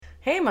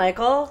Hey,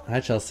 Michael. Hi,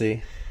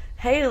 Chelsea.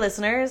 Hey,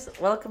 listeners.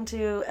 Welcome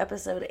to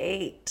episode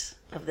 8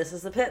 of This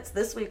is the Pits.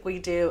 This week we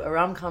do a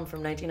rom-com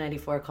from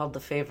 1994 called The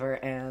Favor,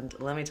 and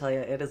let me tell you,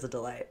 it is a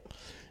delight.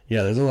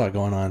 Yeah, there's a lot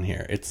going on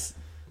here. It's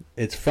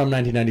from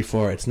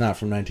 1994. It's not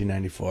from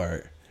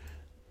 1994.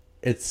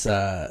 It's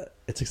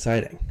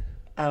exciting.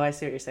 Oh, I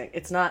see what you're saying.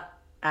 It's not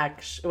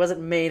it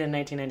wasn't made in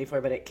 1994,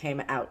 but it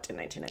came out in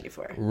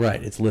 1994.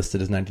 Right. It's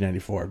listed as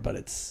 1994, but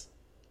it's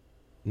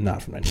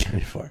not from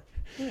 1994.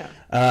 Yeah.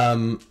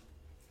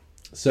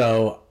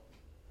 So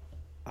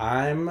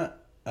I'm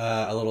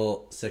a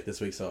little sick this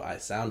week, so I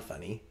sound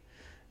funny.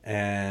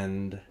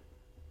 And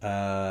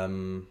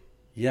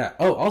yeah.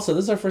 Oh, also,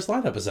 this is our first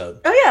live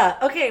episode. Oh, yeah.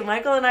 Okay,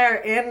 Michael and I are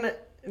in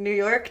New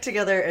York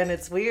together, and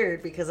it's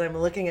weird because I'm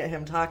looking at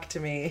him talk to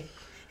me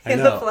in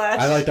the flesh.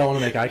 I don't want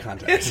to make eye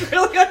contact. It's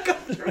really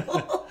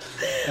uncomfortable.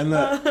 And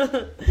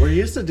we're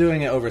used to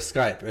doing it over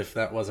Skype, if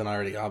that wasn't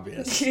already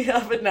obvious.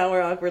 Yeah, but now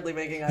we're awkwardly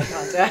making eye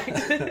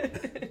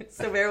contact.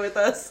 So bear with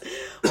us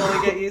while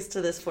we get used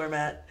to this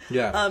format.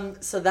 Yeah.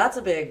 So that's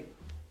a big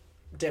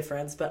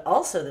difference. But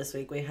also this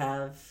week we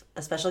have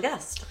a special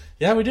guest.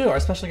 Yeah, we do.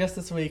 Our special guest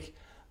this week,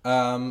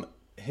 her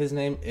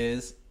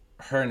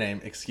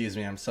name, excuse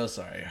me, I'm so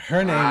sorry.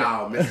 Her name...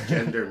 Wow,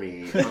 misgender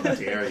me. How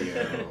dare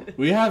you.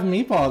 We have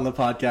Meatball on the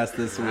podcast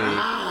this week.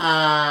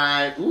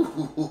 Hi.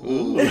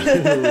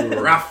 Ooh.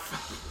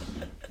 Rough.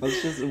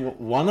 Let's just...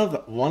 One of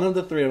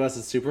the three of us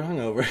is super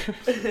hungover.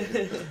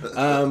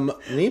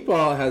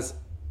 Meatball has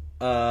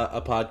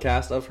a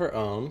podcast of her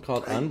own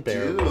called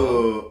Unbearable.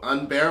 Ooh,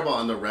 Unbearable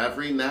on the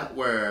Reverie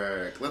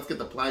Network. Let's get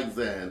the plugs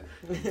in.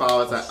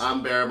 Follow us at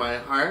Unbear My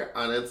Heart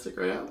on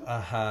Instagram.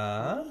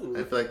 Uh-huh.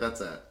 I feel like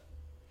that's it.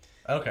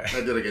 Okay.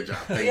 I did a good job.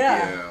 Thank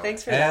Yeah, you.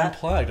 thanks for And that.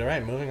 plugged. All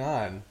right, moving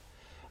on.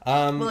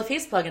 Well, if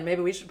he's plugging,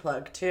 maybe we should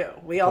plug too.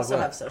 We also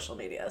what? have social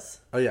medias.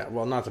 Oh, yeah.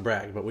 Well, not to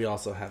brag, but we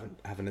also have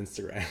an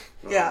Instagram.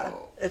 Yeah,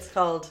 Oh. it's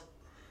called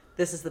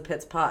This is the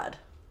Pits Pod.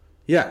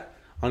 Yeah,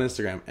 on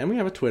Instagram. And we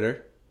have a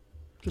Twitter.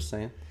 Just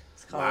saying.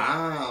 It's called.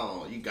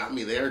 Wow, you got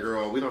me there,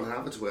 girl. We don't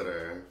have a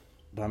Twitter.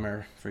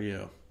 Bummer for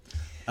you.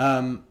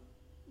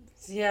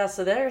 Yeah,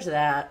 so there's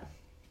that.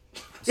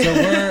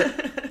 So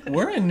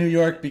we're in New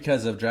York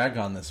because of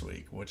DragCon this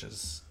week, which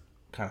is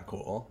kind of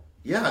cool.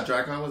 Yeah,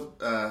 DragCon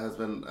has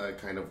been a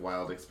kind of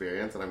wild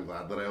experience, and I'm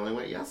glad that I only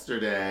went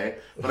yesterday.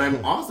 But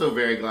I'm also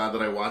very glad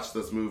that I watched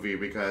this movie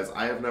because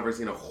I have never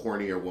seen a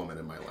hornier woman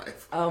in my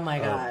life. Oh my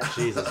god.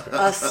 Jesus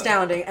Christ.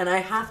 Astounding. And I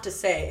have to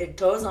say, it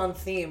goes on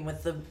theme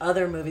with the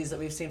other movies that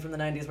we've seen from the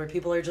 90s where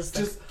people are just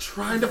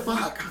Trying to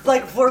fuck.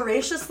 like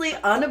voraciously,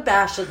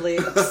 unabashedly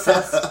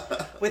obsessed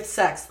with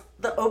sex.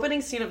 The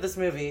opening scene of this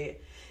movie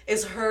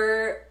is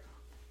her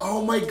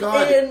Oh my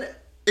god.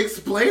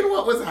 Explain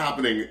what was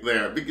happening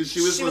there, because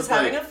she was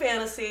having like, a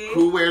fantasy.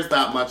 who wears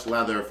that much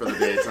leather for the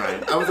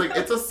daytime? I was like,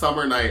 it's a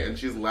summer night, and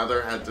she's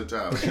leather head to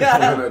toe. She's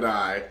gonna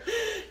die.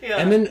 Yeah.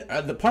 And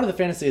then the part of the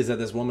fantasy is that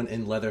this woman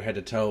in leather head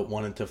to toe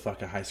wanted to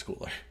fuck a high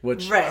schooler,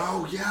 which Right.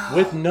 Oh yeah.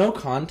 with no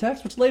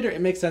context, which later it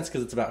makes sense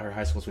because it's about her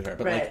high school sweetheart,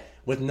 but Right. like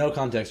with no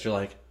context, you're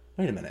like,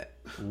 wait a minute,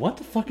 what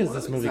the fuck is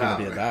this movie going to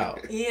be happening?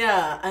 about?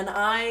 Yeah, and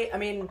I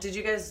mean, did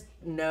you guys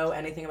know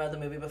anything about the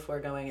movie before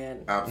going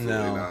in? Absolutely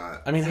No,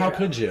 not. I mean, how Zero.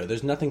 could you?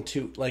 There's nothing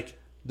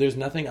there's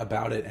nothing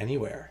about it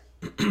anywhere.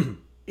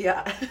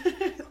 Yeah.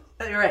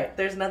 You're right.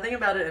 There's nothing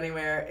about it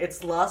anywhere.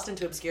 It's lost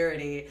into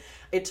obscurity.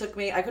 It took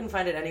me, I couldn't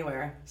find it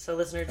anywhere. So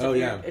listeners, if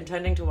you're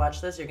intending to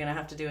watch this, you're going to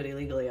have to do it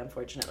illegally,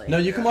 unfortunately. No,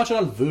 you can watch it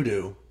on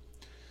Vudu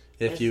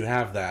if you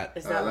have that.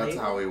 Is that That's late?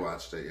 how we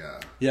watched it. Yeah.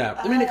 Yeah,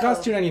 I mean, it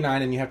costs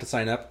 $2.99 and you have to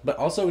sign up. But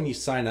also, when you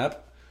sign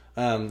up,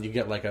 you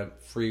get like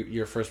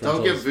your first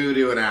rental. Don't give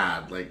Voodoo an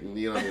ad. Like,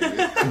 you don't need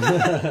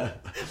to.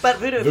 But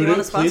Voodoo, if you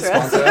want to please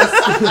sponsor us.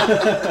 sponsor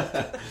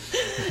us.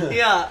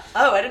 Yeah.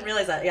 Oh, I didn't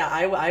realize that. Yeah,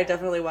 I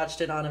definitely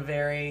watched it on a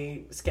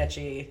very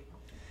sketchy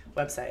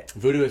website.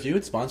 Vudu, if you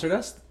had sponsored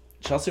us,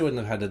 Chelsea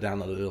wouldn't have had to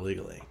download it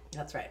illegally.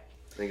 That's right.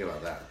 Think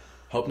about that.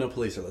 Hope no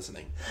police are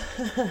listening.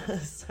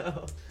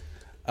 So,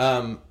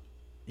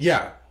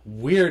 Yeah,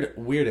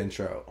 weird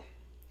intro.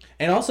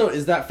 And also,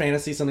 is that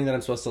fantasy something that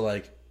I'm supposed to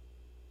like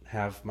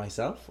have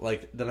myself?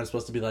 Like that I'm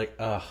supposed to be like,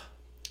 ugh.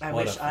 I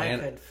what wish a I fan-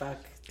 could fuck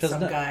 'Cause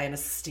some no- guy in a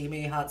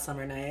steamy hot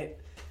summer night.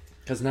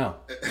 Because no.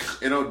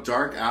 In a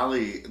dark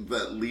alley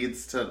that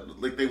leads to,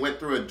 like, they went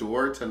through a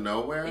door to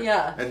nowhere.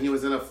 Yeah. And he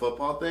was in a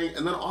football thing.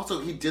 And then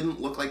also, he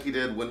didn't look like he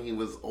did when he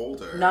was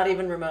older. Not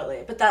even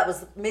remotely. But that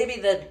was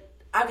maybe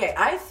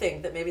I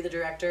think that maybe the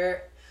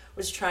director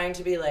was trying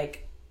to be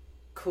like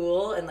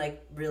cool and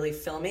like really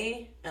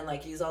filmy and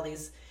like use all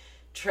these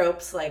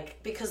tropes,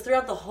 like, because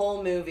throughout the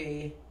whole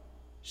movie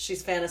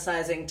she's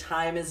fantasizing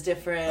time is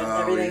different,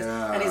 everything's,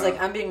 yeah. and he's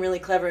like, I'm being really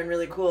clever and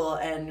really cool,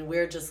 and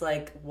we're just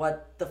like,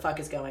 what the fuck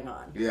is going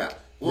on? Yeah.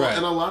 Well, Right.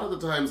 and a lot of the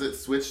times it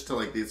switched to,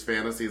 like, these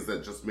fantasies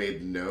that just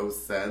made no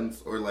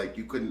sense, or, like,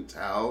 you couldn't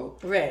tell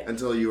Right.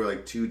 until you were,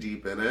 like, too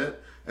deep in it.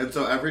 And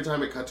so every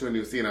time it cut to a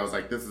new scene, I was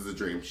like, this is a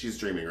dream. She's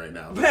dreaming right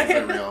now. This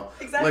isn't real.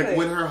 Exactly. Like,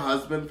 when her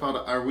husband found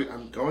out,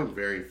 I'm going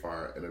very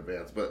far in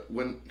advance, but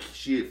when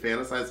she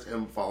fantasized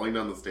him falling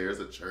down the stairs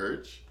at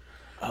church,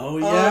 Oh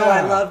yeah, Oh,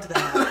 I loved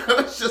that.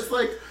 It's just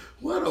like,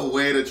 what a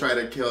way to try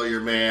to kill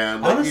your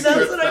man. Honestly,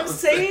 That's what I'm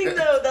saying,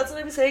 though. That's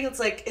what I'm saying. It's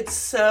like, it's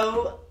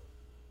so,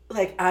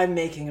 like, I'm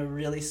making a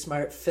really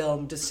smart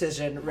film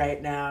decision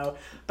right now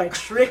by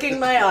tricking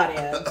my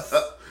audience.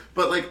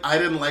 But, like, I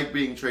didn't like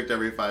being tricked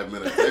every 5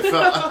 minutes. I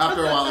felt,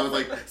 after a while, I was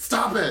like,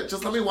 stop it.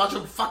 Just let me watch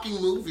a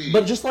fucking movie.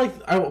 But just like,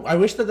 I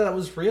wish that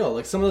was real.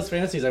 Like, some of those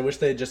fantasies, I wish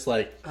they just,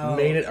 like,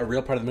 made it a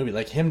real part of the movie.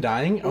 Like, him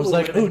dying, I was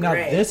like, would've been ooh, now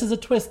great. this is a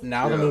twist.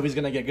 Now the Yeah. movie's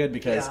gonna get good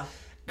because Yeah.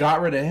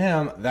 got rid of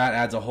him, that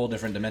adds a whole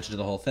different dimension to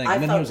the whole thing. I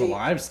And then he felt was the-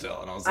 alive still,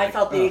 and I was like, I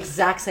felt the ugh.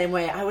 exact same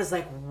way. I was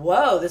like,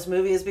 whoa, this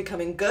movie is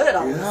becoming good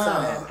all of a Yeah.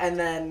 sudden. And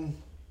then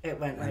it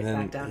went right then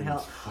back downhill.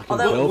 fucking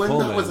Although, Bill when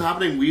Pullman. that was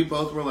happening, we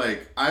both were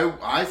like,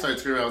 I started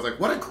screaming. I was like,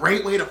 what a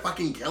great way to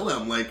fucking kill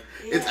him. Like,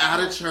 it's at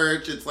a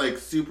church. It's, like,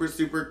 super,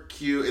 super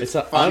cute. It's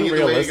an funny the way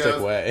it unrealistic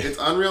goes. way. It's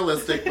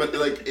unrealistic, but,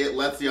 like, it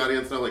lets the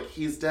audience know, like,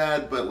 he's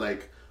dead, but,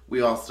 like, we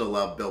all still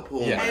love Bill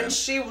Pullman. Yeah. and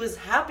she was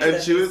happy. And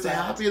that she he was dead.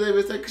 happy that he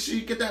was like, she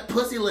get that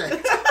pussy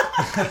licked.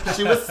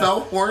 She was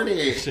so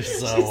horny. She's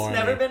so She's horny.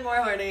 never been more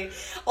horny.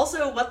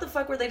 Also, what the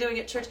fuck were they doing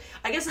at church?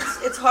 I guess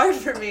it's hard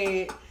for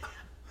me.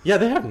 Yeah,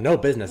 they have no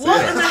business. What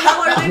there. in the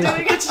hell are they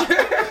doing at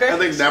church? And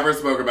they never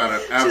spoke about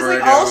it ever She's like,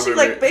 again. all in she the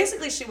like movie.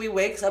 basically we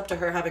wakes up to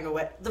her having a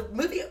wet. The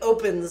movie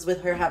opens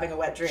with her having a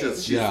wet dream,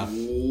 She's Yeah.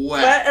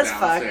 wet as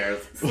downstairs.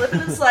 fuck, slipping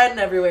and sliding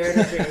everywhere in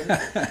her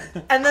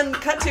dreams. And then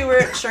cut to we're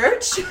at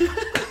church,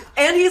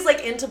 and he's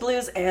like into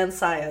blues and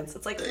science.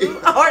 It's like, who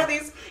are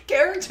these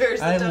characters?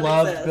 That I don't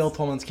loved exist? Bill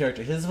Pullman's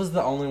character. His was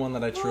the only one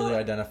that I truly Well,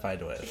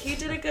 identified with. He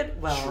did a good.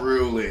 Well,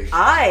 Truly.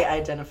 I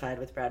identified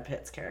with Brad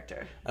Pitt's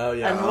character. Oh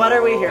yeah, And what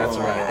are we here That's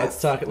for? right.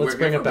 Let's talk. Let's We're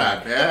bring here it for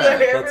back. Brad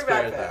Pitt. Here let's for bring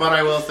Brad it Pitt. back. But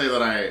I will say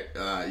that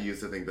I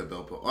used to think that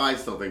I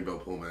still think Bill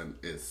Pullman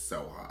is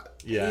so hot.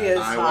 Yeah. He is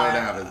I hot. wanted to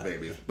have his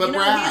babies. But You know,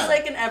 Brad, he's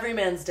like an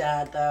everyman's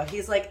dad, though.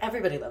 He's like,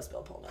 everybody loves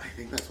Bill Pullman. I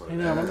think that's what I it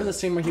know. is. Remember the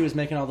scene where he was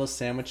making all those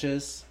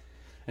sandwiches,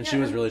 and she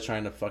Yeah. was really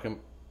trying to fuck him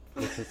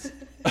with his.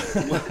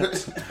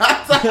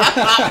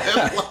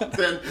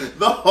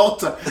 The whole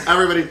time.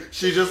 Everybody,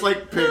 she just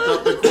like picked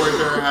up the cord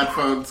to her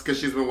headphones because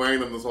she's been wearing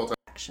them this whole time.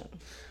 Action.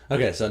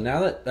 Okay, so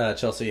now that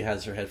Chelsea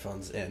has her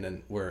headphones in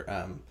and we're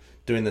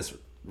doing this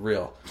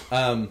real,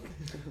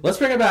 let's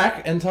bring it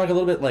back and talk a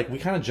little bit. Like, we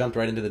kind of jumped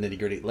right into the nitty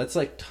gritty. Let's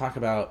like talk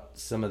about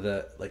some of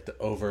the like the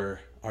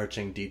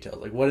overarching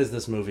details. Like, what is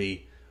this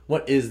movie?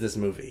 What is this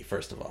movie?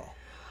 First of all,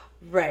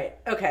 Right.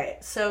 Okay.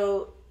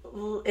 So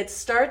it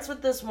starts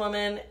with this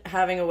woman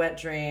having a wet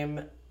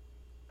dream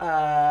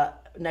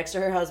next to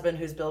her husband,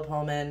 who's Bill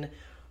Pullman.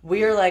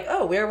 We are like,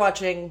 oh, we're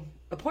watching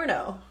a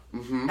porno.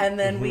 Mm-hmm. And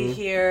then we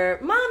hear,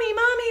 Mommy,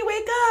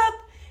 wake up.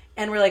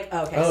 And we're like,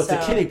 okay, oh, it's so...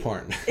 a kiddie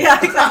porn. Yeah,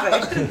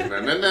 exactly. No.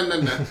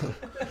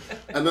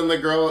 And then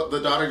the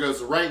daughter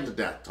goes right into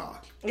death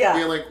talk. Yeah.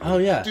 Being like, Oh,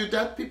 yeah. do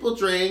deaf people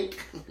drink?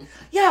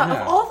 Yeah,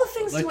 Yeah. of all the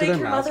things Like, to do wake their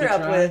your mouths mother get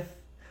up dry? with,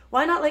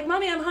 why not like,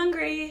 Mommy, I'm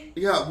hungry?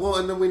 Yeah, well,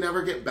 and then we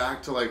never get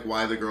back to like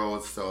why the girl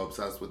is so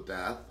obsessed with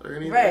death or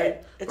anything.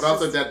 Right. But It's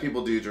also, just- dead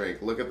people do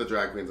drink. Look at the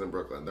drag queens in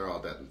Brooklyn; they're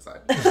all dead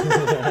inside.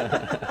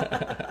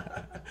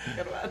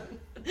 Good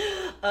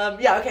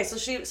one. Yeah,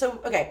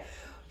 okay,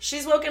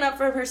 she's woken up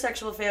from her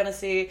sexual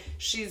fantasy.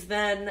 She's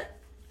then,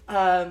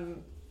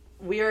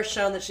 we are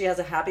shown that she has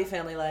a happy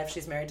family life.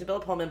 She's married to Bill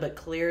Pullman, but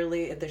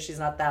clearly she's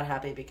not that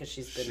happy because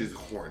she's been She's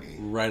horny.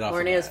 Right off.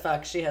 horny the as bat.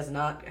 fuck. She has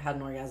not had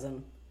an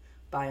orgasm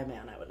by a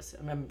man, I would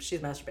assume. She's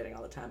masturbating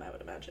all the time, I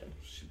would imagine.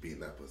 She's beating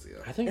that pussy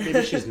up. I think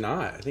maybe she's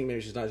not. I think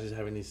maybe she's not. She's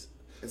having these.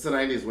 It's the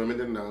 90s. Women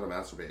didn't know how to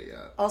masturbate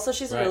yet. Also,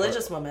 she's a Right.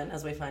 religious woman,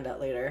 as we find out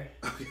later.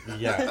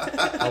 Yeah,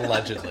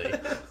 allegedly.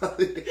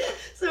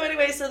 So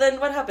anyway, so then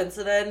what happens?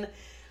 So then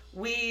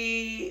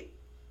we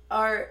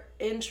are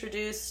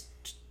introduced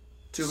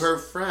To her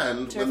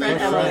friend To her when they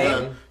friend go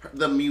Emily. to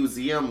the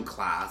museum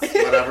class,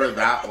 whatever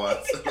that was.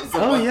 It was a Oh,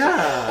 bunch of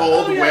yeah.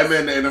 old Oh, yes.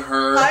 women and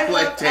her I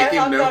like have taking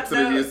that notes in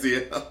a note.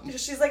 museum.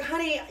 She's like,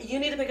 honey, you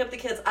need to pick up the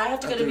kids. I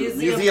have to go to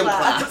museum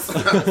class.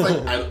 class. I was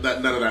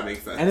like, none of that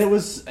makes sense. And it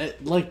was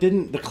like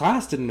the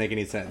class didn't make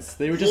any sense.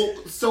 They were just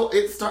Well,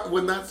 so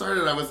when that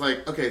started, I was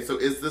like, okay, so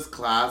is this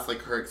class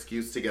like her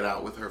excuse to get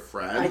out with her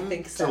friend? I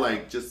think so. To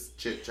like just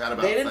chit chat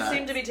about. They didn't sex?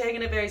 seem to be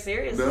taking it very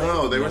seriously.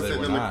 No, they No, were they sitting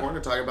were in the not. corner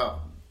talking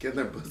about getting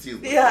their pussies.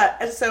 licked. Yeah,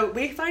 and so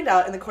we find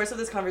out in the course of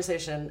this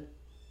conversation,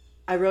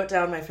 I wrote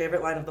down my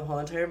favorite line of the whole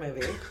entire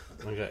movie.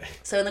 okay.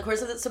 So in the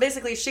course of it, so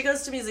basically she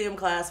goes to museum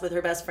class with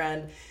her best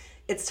friend.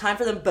 It's time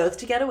for them both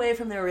to get away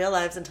from their real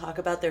lives and talk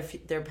about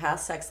their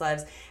past sex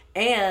lives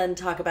and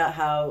talk about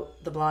how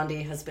the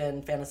blondie has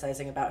been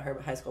fantasizing about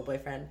her high school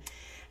boyfriend.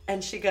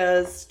 And she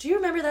goes, "Do you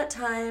remember that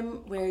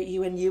time where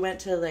you went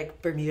to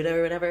like Bermuda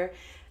or whatever?"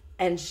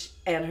 And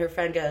her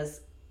friend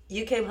goes,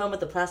 "You came home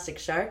with a plastic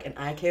shark and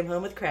I came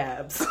home with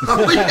crabs."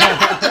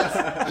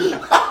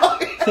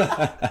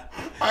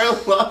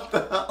 I love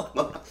that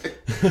line.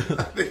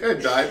 I think I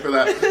died for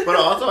that. But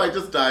also, I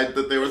just died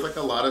that there was like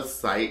a lot of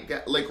sight,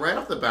 like right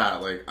off the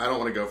bat. Like I don't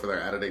want to go for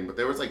their editing, but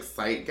there was like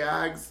sight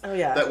gags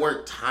that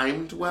weren't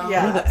timed well.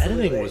 Yeah, the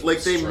editing was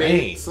like they strange.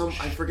 made some.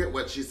 I forget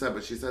what she said,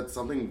 but she said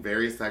something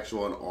very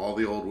sexual, and all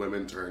the old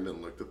women turned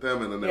and looked at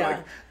them, and then they're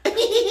like,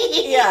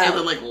 yeah, and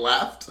then like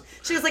left.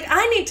 She was like,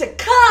 "I need to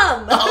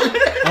come."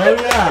 Oh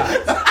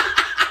yeah.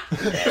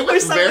 It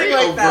was very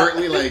like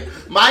overtly like,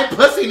 my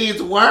pussy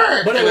needs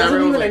work. But it and wasn't everyone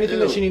even was like, anything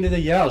ew. that she needed to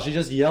yell. She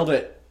just yelled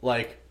it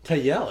like to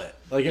yell it.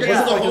 Like it Because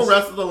wasn't the like whole this-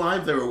 rest of the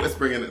lines they were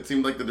whispering, and it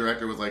seemed like the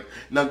director was like,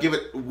 now give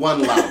it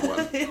one loud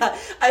one. Yeah,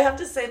 I have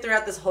to say,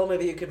 throughout this whole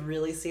movie, you could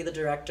really see the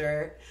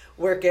director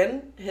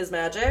working his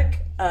magic.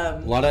 A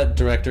lot of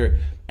director,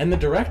 and the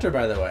director,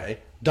 by the way,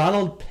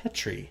 Donald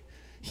Petrie.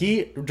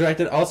 He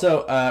directed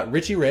also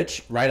Richie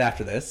Rich right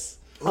after this.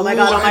 Oh my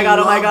god! Oh my god!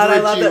 Oh my god! I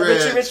love that.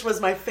 Richie Richie Rich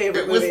was my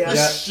favorite It was movie. the ever.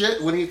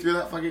 shit when he threw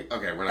that fucking.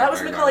 Okay, we're not. That was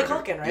talking Macaulay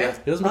about Culkin, right? Yeah.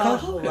 It was Macaulay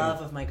Oh, Culkin.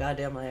 love of my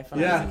goddamn life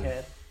when I Yeah. was a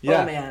kid.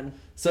 Yeah. Oh man.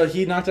 So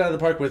he knocked it out of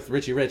the park with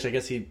Richie Rich. I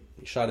guess he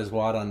shot his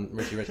wad on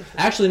Richie Rich.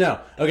 Actually,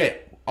 no. Okay.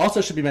 Also,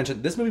 should be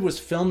mentioned, this movie was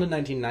filmed in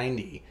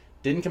 1990.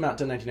 Didn't come out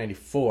until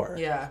 1994.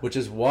 Yeah. Which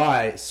is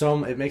why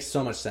it makes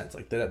so much sense.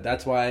 Like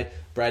that's why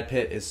Brad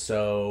Pitt is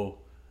so.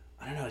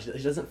 I don't know.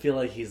 He doesn't feel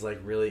like he's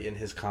like really in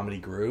his comedy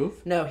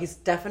groove. No, he's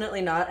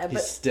definitely not. He's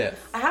But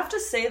stiff. I have to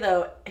say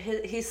though,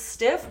 he's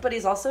stiff, but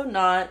he's also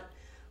not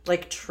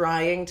like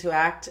trying to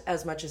act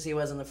as much as he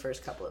was in the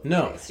first couple of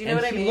No, movies. You know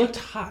and what I mean? he looked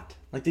hot.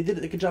 Like they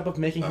did a good job of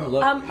making him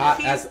look He's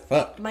hot as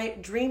fuck. my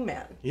dream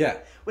man. Yeah,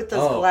 With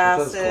those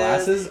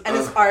glasses, and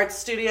his art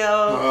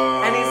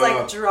studio, and he's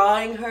like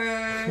drawing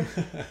her.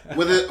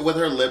 With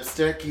her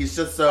lipstick, he's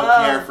just so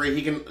carefree.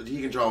 He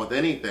can draw with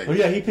anything. Oh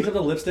yeah, he picked up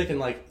the lipstick and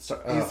like. He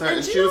started, And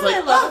and do she you was know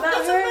like, what I love "Oh, about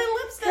that's her? my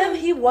lipstick." Him,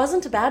 he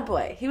wasn't a bad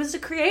boy. He was a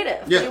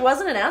creative. Yeah. He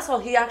wasn't an asshole.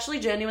 He actually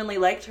genuinely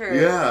liked her.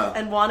 Yeah.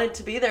 And wanted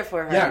to be there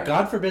for her. Yeah,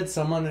 God forbid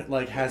someone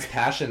like has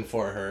passion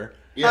for her.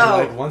 Yeah.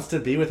 And, like wants to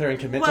be with her and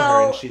commit to her,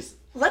 Well, and she's.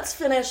 let's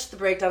finish the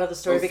breakdown of the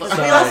story I'm because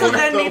sorry. we also Sorry.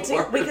 then need The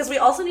to because we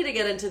also need to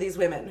get into these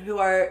women who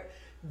are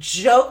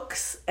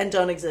jokes and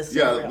don't exist. in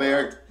the Yeah, real they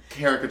world. are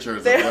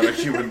caricatures They're- of what a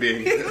human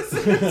being is.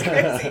 It's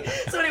crazy.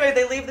 So anyway,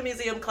 they leave the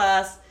museum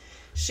class.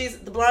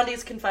 The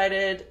blondie's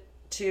confided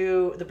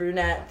to the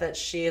brunette that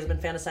she has been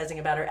fantasizing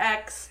about her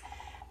ex,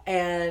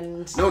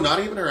 and No, not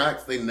even her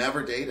ex. They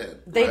never dated.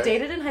 they right?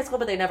 dated in high school,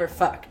 but they never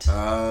fucked.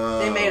 Oh.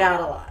 They made out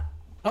a lot.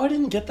 Oh, I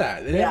didn't get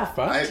that. They Yeah. never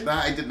fucked.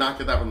 I did not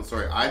get that from the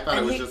story. I thought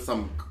And it was he- just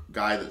some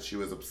guy that she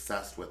was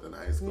obsessed with in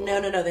high school.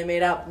 No. They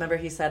made out. Remember,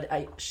 he said,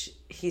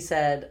 he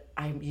said,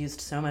 I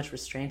used so much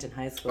restraint in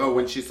high school. Oh,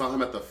 when she saw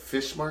him at the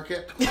fish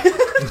market?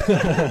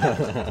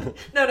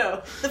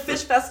 No. The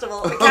fish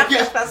festival. The Oh, catfish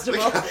yeah,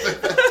 festival.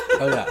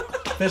 Oh yeah,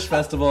 fish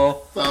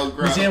festival, So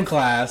gross. museum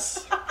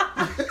class.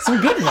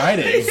 Some good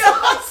writing.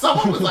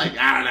 Someone was like,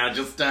 I don't know,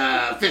 just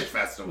fish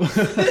festival.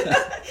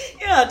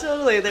 Yeah,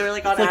 totally. They were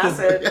like on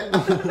acid.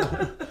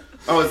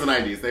 Oh, it's the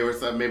 90s. They were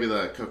maybe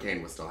the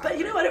cocaine was still happening. But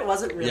you know what? It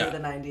wasn't really Yeah. the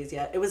 90s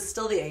yet. It was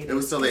still the 80s. It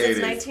was still the 'cause 80s.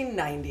 It's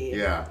 1990.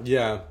 Yeah.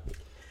 Yeah,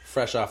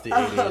 fresh off the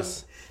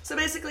 80s. So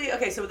basically,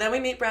 okay, so then we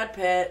meet Brad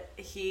Pitt.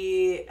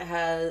 He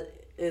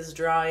is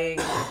drawing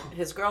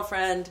his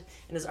girlfriend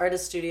in his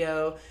artist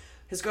studio.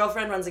 His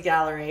girlfriend runs a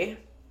gallery.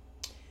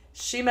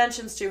 She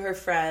mentions to her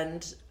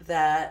friend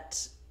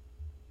that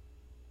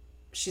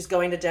she's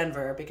going to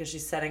Denver because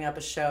she's setting up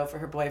a show for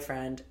her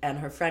boyfriend. And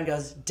her friend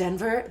goes,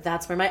 Denver?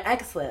 That's where my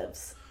ex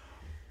lives.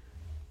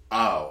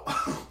 Oh.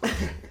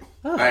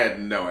 I had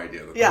no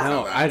idea. That Yeah. that's No,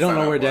 how that I don't know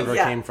setup where was. Denver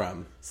Yeah. came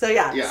from. So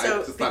yeah, Yeah, I so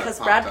just thought it because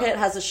popped Brad up. Pitt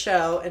has a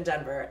show in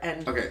Denver.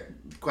 And Okay,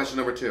 question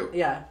number 2.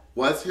 yeah,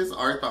 Was his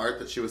art the art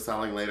that she was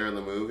selling later in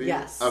the movie?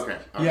 Yes. Okay.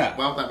 All right. Yeah.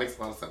 Well, that makes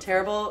a lot of sense.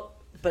 terrible,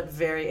 but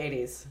very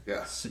 80s.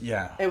 Yeah.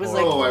 Yeah, It was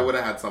horrible. Oh, I would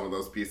have had some of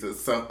those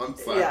pieces, so I'm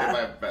sorry Yeah. if I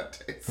have bad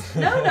taste.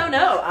 No.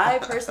 I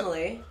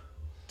personally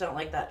don't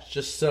like that.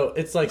 just so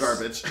it's like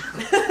Garbage.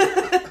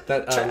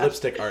 that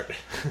lipstick art.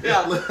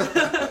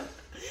 Yeah.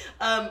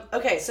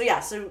 Okay,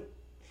 so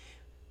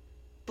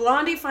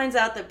Blondie finds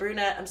out that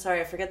brunette. I'm sorry,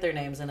 I forget their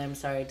names, and I'm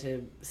sorry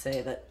to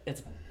say that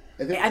it's.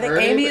 I think her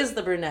Amy name- is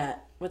the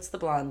brunette. What's the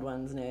blonde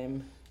one's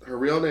name? Her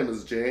real name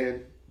is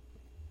Jane.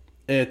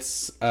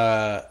 It's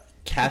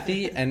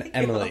Kathy and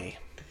Emily.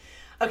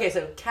 Okay,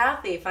 so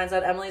Kathy finds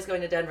out Emily's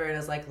going to Denver and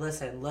is like,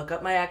 "Listen, look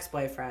up my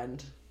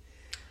ex-boyfriend,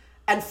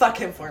 and fuck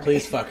him for me."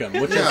 Please fuck him.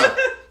 Which Yeah. is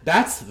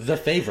that's the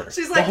favor.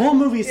 She's the like- whole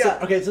movie. yeah.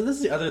 Okay, so this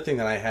is the other thing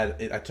that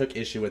I took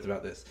issue with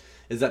about this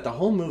is that the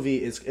whole movie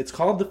it's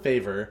called The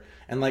Favor,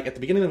 and like at the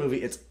beginning of the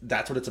movie,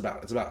 that's what it's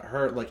about. It's about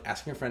her like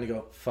asking her friend to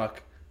go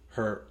fuck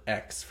her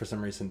ex for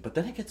some reason, but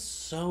then it gets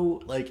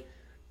so like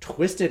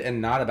twisted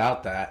and not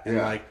about that, and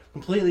Yeah. like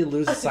completely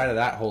loses sight of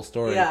that whole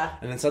story. Yeah.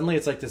 And then suddenly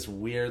it's like this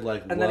weird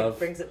like And then love it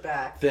brings it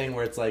back. thing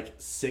where it's like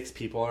 6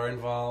 people are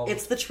involved.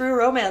 It's the true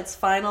romance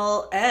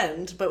final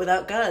end, but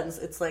without guns.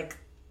 It's like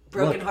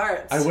broken Look,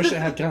 hearts. I wish it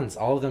had guns.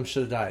 All of them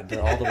should have died.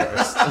 They're all the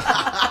worst.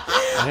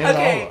 I hate all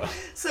Okay, of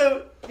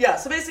them.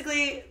 so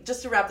basically,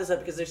 just to wrap this up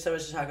because there's so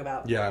much to talk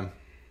about. Yeah.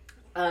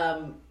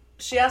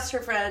 She asked her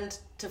friend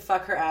to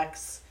fuck her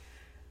ex.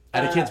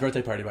 At a kid's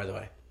birthday party, by the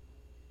way.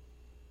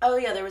 Oh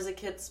yeah, there was a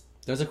kid's.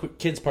 There was a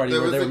kid's party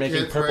There where they was were a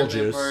making kid's purple birthday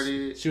juice.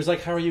 party. She was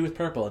like, "How are you with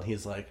purple?" And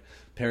he's like,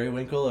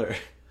 "Periwinkle," or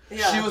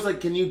Yeah. She was like,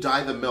 "Can you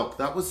dye the milk?"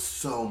 That was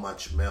so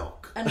much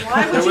milk. And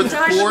why would There you was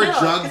dye 4 the milk?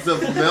 jugs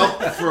of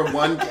milk for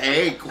one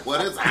cake.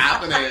 What is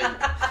happening?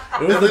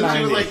 it was And the then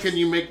she was 90s. like, "Can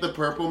you make the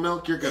purple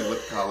milk? You're good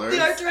with colors."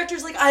 The art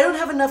director's like, I don't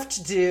have enough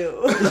to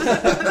do.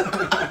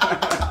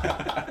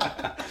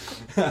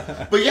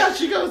 But yeah,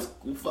 she goes.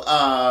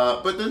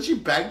 But then she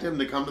begged him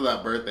to come to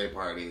that birthday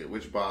party,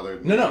 which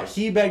bothered me. No,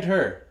 he begged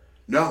her.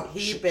 No,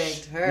 He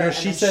begged her, No, and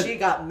she then said- she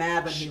got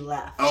mad when he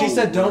left. Oh, She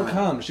said, "Don't right.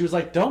 come." She was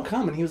like, "Don't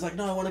come," and he was like,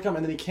 "No, I want to come."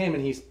 And then he came,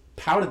 and he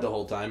pouted the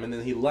whole time, and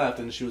then he left,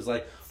 and she was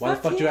like, "Why the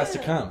fuck do you ask to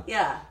come?"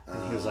 Yeah.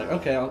 And he was like,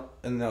 "Okay, I'll."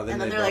 And no, then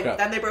And they then they're broke like, up.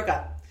 then they broke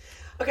up.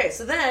 Okay,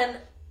 so then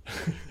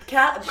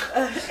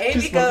Amy She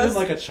spoke to him goes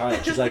like a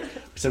child. She's like, "We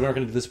said we weren't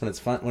going to do this when it's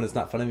fun. When it's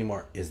not fun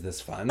anymore, is this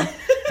fun?"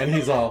 And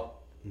he's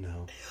all,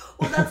 "No."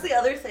 Well, that's the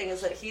other thing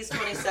is that he's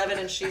 27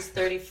 and she's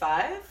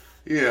 35,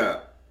 Yeah,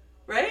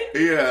 right?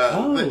 yeah.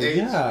 Oh, the age,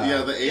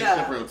 yeah. the age Yeah.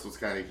 difference was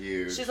kind of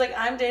huge. She's like,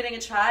 I'm dating a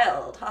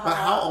child. Ha, ha, But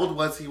how ha. old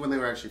was he when they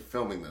were actually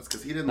filming this?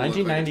 Because he didn't. Look like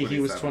 1990, he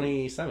was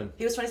 27. 27.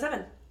 He was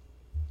 27.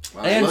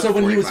 Well, he And looked so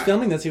when he was 45.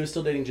 filming this, he was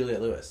still dating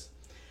Juliette Lewis.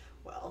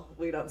 Well,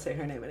 we don't say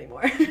her name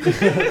anymore.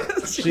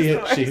 She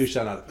who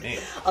shall not name.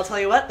 I'll tell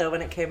you what, though,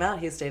 when it came out,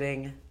 he's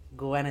dating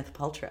Gwyneth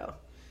Paltrow.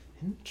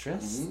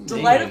 Interesting.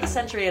 Delight of the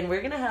century, and we're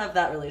going to have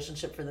that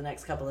relationship for the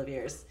next couple of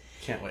years.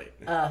 Can't wait.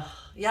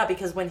 Yeah,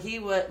 because when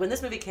when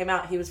this movie came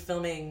out, he was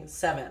filming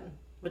Seven,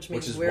 which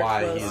means Which is we're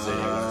why close. he's to-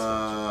 dating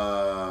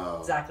Oh.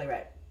 Exactly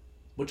right.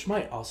 Which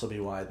might also be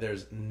why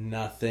there's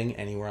nothing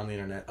anywhere on the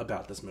internet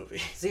about this movie.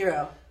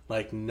 0.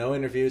 Like, no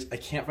interviews. I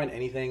can't find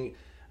anything.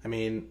 I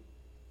mean,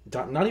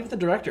 not even the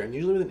director. And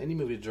usually with an indie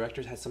movie, the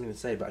director has something to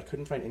say, but I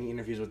couldn't find any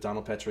interviews with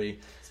Donald Petrie.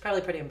 He's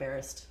probably pretty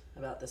embarrassed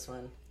about this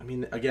one. I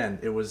mean, again,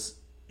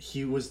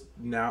 he's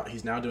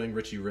now doing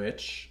Richie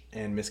Rich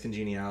and Miss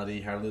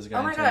Congeniality, How to Lose a Guy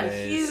Oh my in 10 god,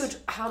 Days. huge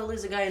How to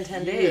Lose a Guy in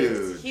 10 Days.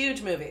 Huge.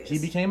 Huge movies. He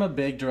became a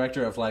big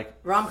director of, like,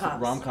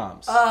 Rom-coms.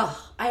 rom-coms. Ugh.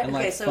 And,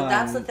 Okay, like, so fun.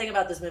 that's the thing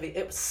about this movie.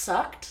 It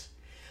sucked,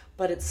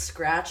 but it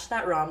scratched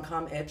that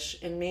rom-com itch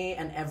in me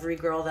and every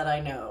girl that I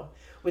know,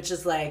 which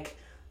is like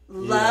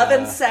love Yeah.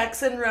 and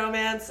sex and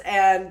romance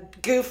and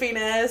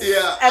goofiness.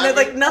 Yeah, And I it,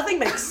 like mean- nothing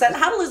makes sense.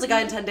 How to Lose a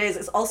Guy in 10 Days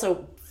is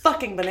also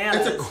fucking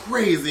bananas. It's a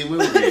crazy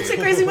movie. It's a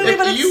crazy movie, if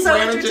but it's you so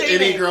ran into any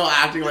entertaining. girl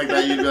acting like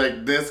that, you'd be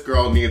like, "This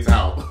girl needs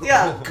help."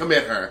 Yeah.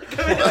 Commit her.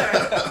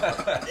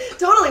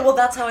 Totally. Well,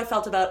 that's how I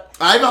felt about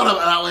I felt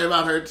that way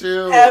about her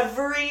too.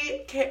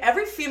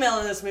 every female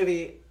in this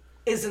movie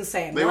is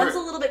insane. They One's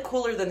were- a little bit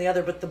cooler than the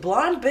other, but the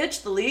blonde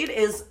bitch, the lead,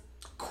 is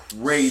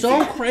Crazy.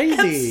 So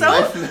crazy. It's so-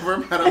 I've never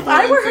met a if more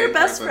I were her insane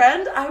best person.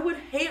 friend, I would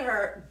hate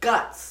her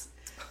guts.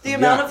 The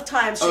amount Yeah. of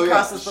times she Oh, yeah.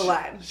 crosses the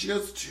line. She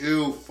goes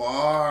too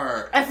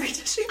far. Every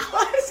time she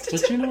flies to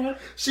But you know what?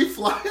 She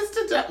flies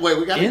to death. Wait,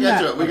 we gotta In get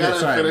that- to it. We okay, gotta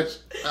sorry. finish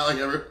telling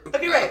everyone.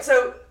 Okay, right.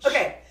 So,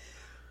 okay.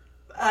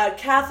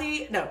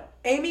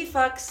 Amy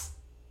fucks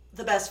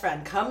the best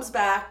friend, comes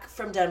back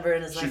from Denver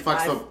and is She like,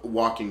 fucks "I've-" a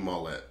walking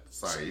mullet.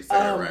 Sorry, you said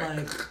Oh it right.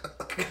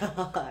 my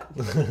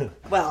god.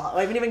 Well,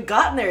 I haven't even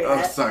gotten there Oh,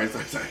 yet. sorry.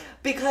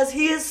 Because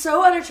he is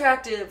so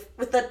unattractive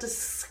with that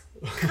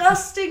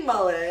disgusting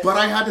mullet. But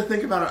I had to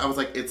think about it. I was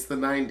like, it's the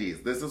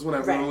 90s. This is when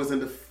everyone Right. was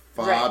into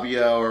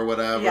Fabio or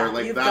whatever. Yeah,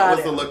 like, you've that got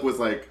was the it. look was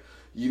like,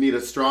 you need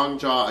a strong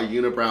jaw, a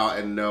unibrow,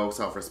 and no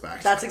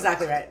self-respect. That's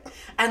exactly right.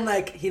 And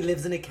like he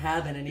lives in a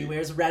cabin and he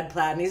wears red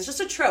plaid and he's just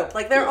a trope.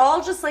 Like they're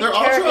all just like They're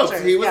all caricatures.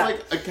 tropes. He was Yeah.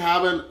 like a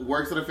cabin,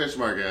 works at a fish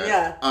market.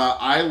 Yeah.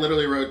 I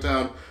literally wrote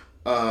down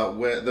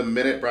when the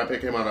minute Brad Pitt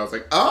came out, I was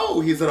like,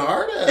 oh, he's an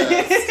artist.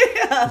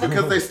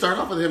 Because they start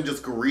off with him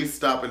just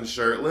greased up and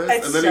shirtless,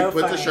 It's and then so he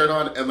puts funny. the shirt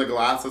on and the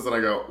glasses, and I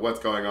go, what's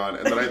going on?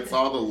 And then I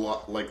saw the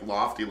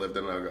loft he lived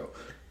in, and I go,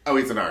 oh,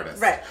 he's an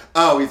artist. Right.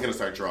 Oh, he's gonna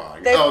start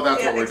drawing. They- Oh,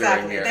 that's yeah, what we're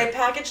exactly. doing here. They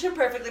packaged him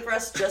perfectly for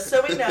us just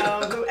so we know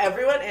who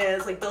everyone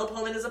is. Like Bill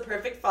Pullman is a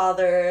perfect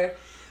father.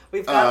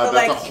 We've got the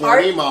that's like a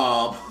horny art-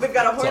 mom. We've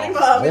got a It's a horny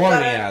mom. We've got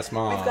horny a, ass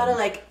mom. We've got a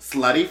like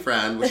Slutty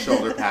friend with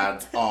shoulder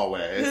pads,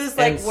 always. who's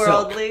like And silk.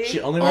 worldly. She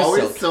only wears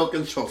Always silk. silk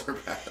and shoulder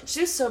pads. She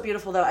was so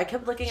beautiful though. I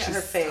kept looking at She's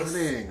her face.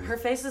 stunning. Her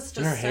face is just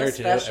And her so hair, too.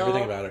 special.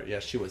 Everything about her. Yeah,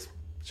 she was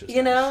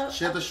You know,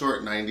 She had the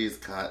short 90s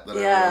cut that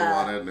Yeah. everyone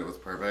wanted, and it was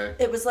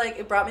perfect. it was like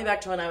it brought me back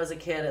to when I was a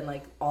kid and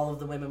like all of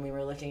the women we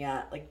were looking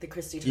at, like the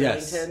Christy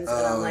Yes. Turlingtons, and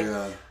Oh, I'm like,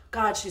 yeah.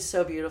 God, she's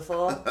so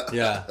beautiful.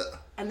 Yeah.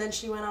 And then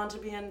she went on to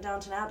be in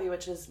Downton Abbey,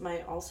 which is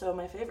also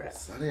my favorite.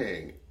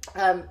 Stunning.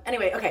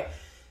 Anyway, okay.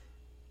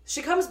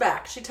 She comes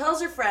back. She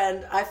tells her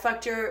friend, "I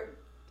fucked your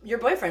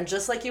boyfriend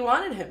just like you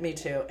wanted me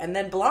to." And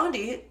then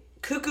Blondie,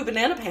 Cuckoo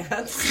Banana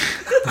Pants,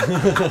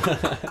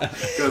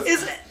 Goes,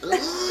 is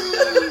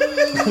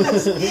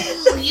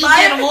you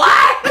get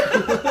what?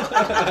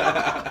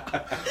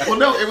 Well,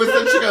 no, it was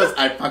then she goes,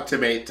 I fucked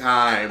him 8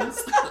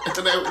 times.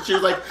 And then she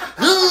was like,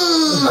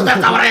 "Ooh,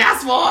 that's not what I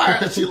asked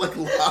for. And she like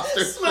lost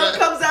her smoke shit.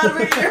 comes out of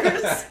her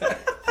ears.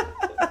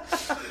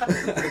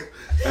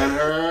 And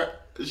her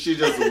She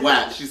just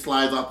wet. She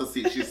slides off the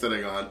seat she's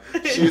sitting on.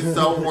 She's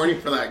so horny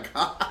for that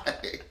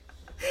guy.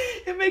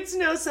 It makes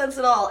no sense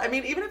at all. I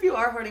mean, even if you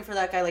are horny for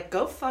that guy, like,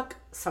 go fuck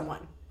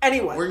someone.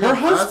 Anyone. We're Her your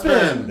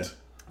husband.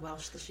 Well,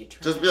 she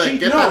tried. Just be like,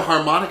 get that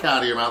harmonica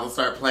out of your mouth and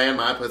start playing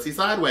my pussy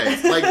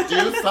sideways. Like,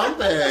 do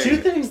something. Two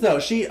things though.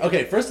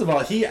 First of all,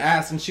 he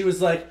asked and she was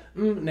like,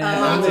 nah.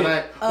 Not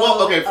tonight.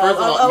 Well, okay, first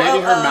of all, maybe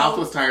her mouth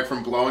was tired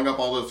from blowing up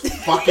all those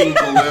fucking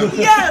balloons.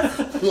 Yes!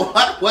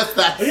 What was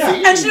that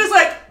scene? And she was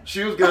like...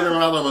 She was getting her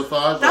mouth a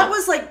massage. That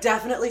was, like,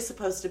 definitely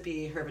supposed to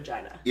be her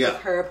vagina. Yeah.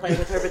 Like, her playing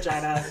with her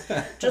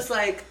vagina. Just,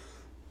 like...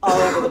 all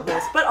over the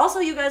place. But also,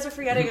 you guys are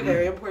forgetting a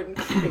very important,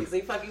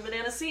 crazy fucking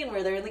banana scene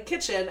where they're in the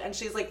kitchen and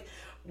she's like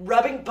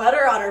rubbing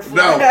butter on her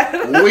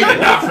forehead. No, we did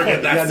not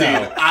forget that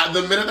Yeah, scene.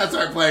 The minute that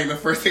started playing, the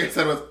first thing I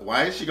said was,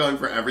 why is she going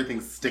for everything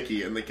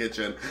sticky in the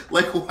kitchen?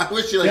 Like, why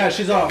was she like,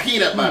 she's all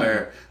peanut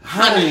butter,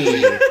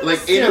 honey, like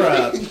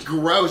syrup. anything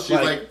gross? She's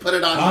like, put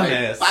it on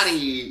hummus. my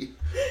body.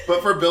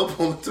 But for Bill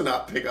Pullman to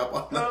not pick up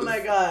on those. Oh my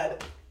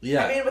god.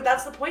 Yeah. I mean, but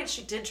that's the point.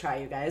 She did try,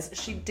 you guys.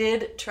 She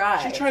did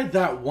try. She tried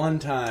that one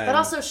time. But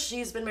also,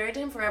 she's been married to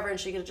him forever, and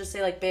she could just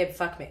say, like, babe,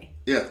 fuck me.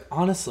 Yeah.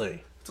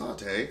 Honestly. That's all it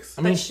takes.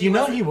 I mean, she you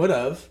know wasn't- he would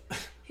have.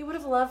 He would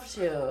have loved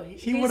to. He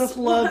He's would have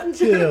loved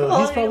wonderful. to.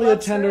 He's He probably a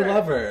loves tender her.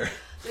 lover.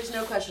 There's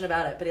no question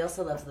about it, but he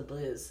also loves the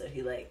blues, so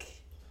he, like,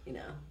 you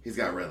know. He's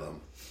got rhythm.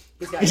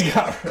 He's got... He's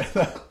got rid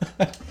of.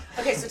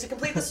 Okay, so to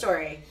complete the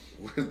story,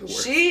 The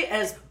worst. she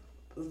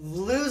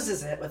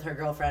loses it with her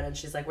girlfriend, and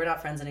she's like, we're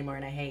not friends anymore,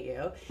 and I hate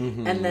you.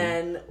 And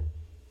then...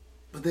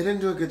 But they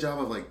didn't do a good job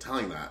of like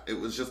telling that. It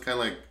was just kind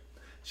of like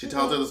she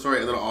tells her the story,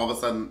 and then all of a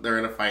sudden they're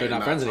in a fight They're and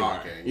not friends anymore.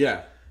 talking.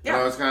 Yeah. And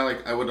I was kind of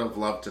like, I would have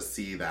loved to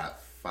see that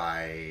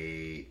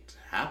fight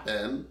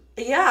happen.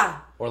 Yeah.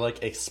 Or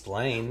like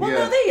explain. Well, Yeah.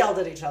 no, they yelled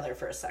at each other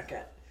for a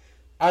second.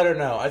 I don't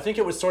know. I think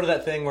it was sort of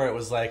that thing where it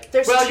was like,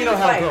 There's well, two you know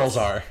how fights. girls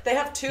are. They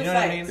have two You know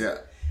what I fights. mean? Yeah,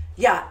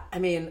 Yeah, I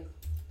mean,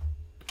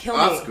 kill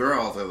me. us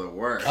girls are the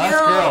worst. Us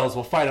Kill- girls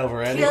will fight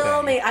over anything.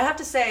 Kill me. I have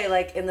to say,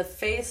 like, in the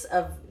face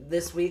of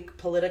this week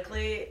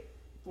politically,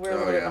 we're a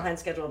little bit behind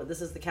schedule, but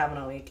this is the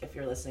Kavanaugh week. If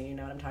you're listening, you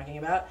know what I'm talking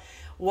about.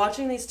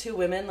 Watching these two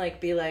women, like,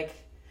 be like,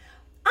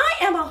 I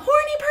am a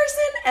horny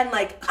person, and,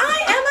 like,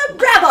 I am a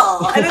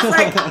rebel. And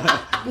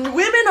it's like,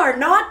 women are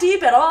not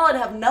deep at all and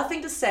have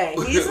nothing to say.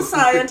 He's a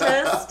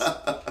scientist.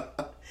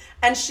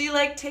 And she,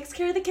 like, takes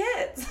care of the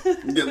kids.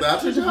 Yeah,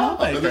 that's her job.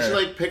 Like And then she her.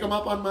 like pick them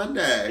up on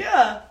Monday.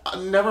 Yeah.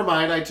 Never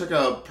mind. I took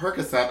a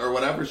Percocet or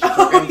whatever she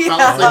took and fell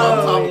asleep on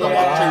top of the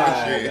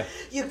washing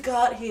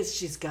machine.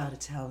 She's gotta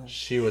tell him.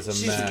 She was a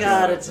She's mess.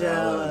 gotta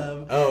tell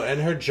him. Oh, and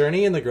her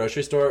journey in the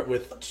grocery store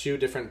with two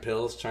different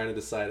pills, trying to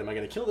decide, am I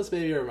going to kill this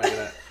baby or am I going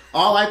to...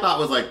 All I thought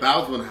was like that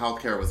was when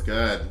healthcare was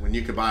good, when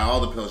you could buy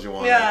all the pills you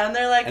wanted Yeah, and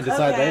they're like, and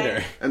decide okay.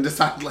 later. and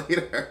decide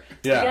later.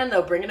 Yeah. Again,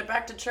 though, bringing it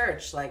back to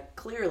church, like,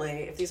 clearly,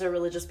 if these are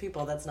religious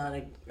people, that's not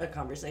a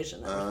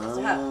conversation that we're supposed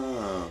to have.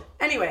 Oh.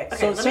 Anyway, okay,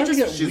 So let it's me starting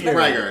just... to She's Weird.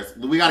 preggers.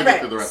 We got to get Right,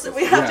 through the rest so of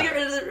we this. have Yeah. to get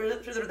rid of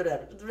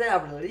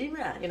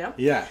the, you know?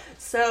 Yeah.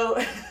 So,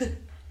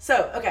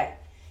 okay.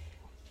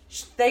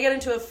 They get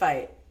into a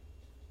fight.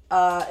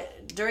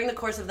 During the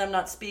course of them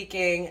not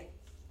speaking,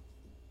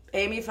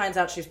 Amy finds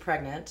out she's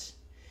pregnant.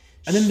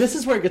 And then this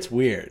is where it gets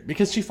weird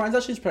because she finds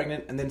out she's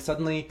pregnant, and then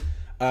suddenly,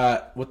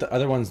 what the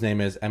other one's name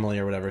is, Emily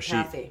or whatever.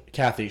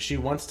 Kathy. She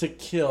wants to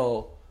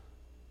kill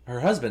her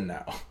husband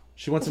now.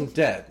 She wants him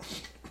dead.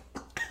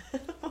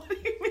 What do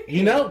you mean?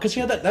 You know, because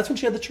that's when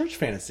she had the church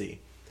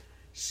fantasy.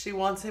 She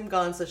wants him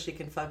gone so she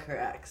can fuck her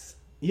ex.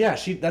 Yeah, I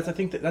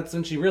think that's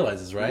when she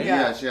realizes, right?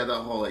 Yeah, she had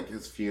that whole like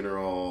his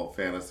funeral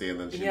fantasy, and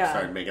then she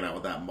started making out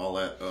with that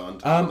mullet on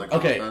top of the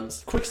Okay. coffin.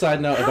 Quick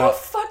side note How about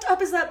fucked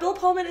up is that? Bill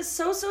Pullman is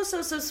so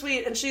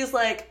sweet, and she's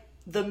like,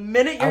 the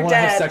minute I you're wanna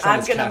have dead, sex on I'm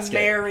his gonna casket.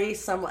 marry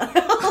someone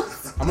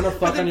else. I'm gonna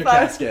fuck on your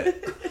Five-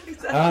 casket.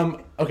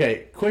 Exactly.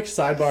 Okay, quick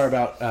sidebar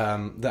about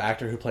the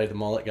actor who played the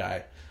mullet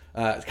guy.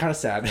 It's kind of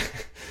sad.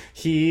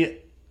 He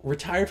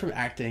retired from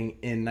acting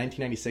in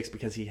 1996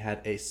 because he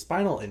had a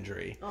spinal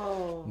injury.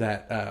 Oh.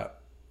 That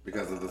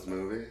Because of this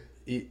movie?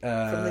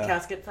 From the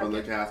casket From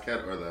the fucking.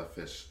 casket or the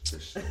fish?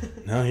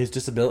 no, he's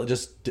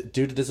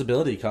due to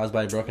disability caused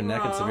by a broken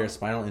neck and severe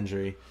spinal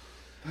injury.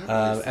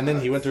 And then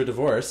he went through a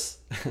divorce.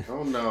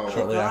 Oh no.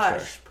 Shortly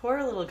Gosh, after.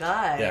 poor little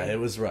guy. Yeah, it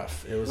was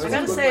rough. It was. I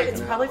gotta Look say, like it's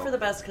now. probably for the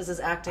best because his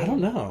acting I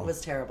don't know.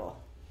 was terrible.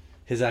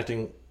 His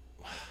acting,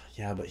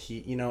 yeah, but he,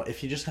 if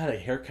he just had a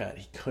haircut,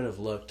 he could have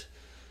looked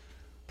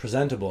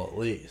presentable at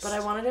least. But I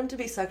wanted him to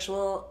be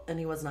sexual, and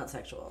he was not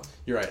sexual.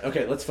 You're right.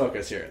 Okay, let's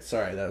focus here.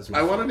 Sorry, that was my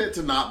I fault. wanted it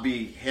to not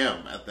be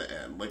him at the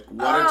end. Like,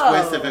 what a Oh.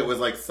 twist if it was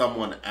like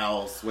someone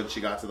else when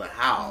she got to the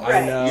house.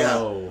 Right. I know.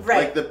 Yeah. Right.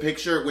 Like the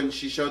picture, when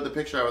she showed the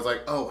picture, I was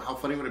like, oh, how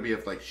funny would it be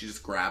if like she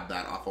just grabbed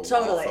that off a wall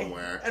Totally.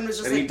 somewhere. And was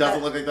just he like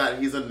doesn't that. look like that.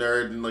 He's a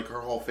nerd and like her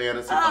whole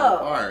fantasy Oh. fell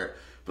apart.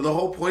 But the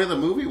whole point of the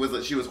movie was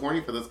that she was horny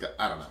for this guy.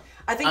 I don't know.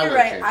 I think I you're would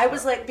right. change I that.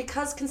 was like,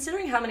 because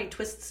considering how many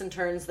twists and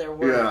turns there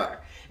were, Yeah.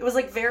 it was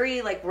like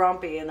very like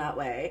rompy in that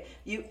way.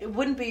 It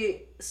wouldn't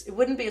be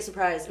a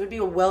surprise. It would be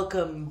a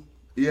welcome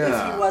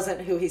Yeah. If he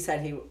wasn't who she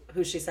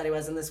said he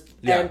was in this.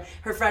 Yeah. And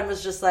her friend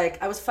was just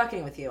like, I was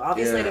fucking with you.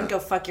 Obviously, I Yeah. didn't go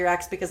fuck your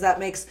ex because that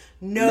makes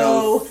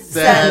no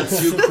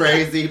sense. You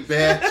crazy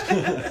bitch.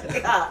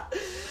 Yeah.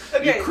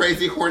 Okay. You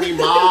crazy horny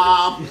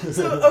mom.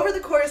 So over the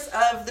course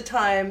of the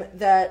time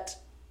that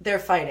they're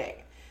fighting,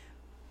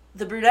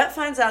 the brunette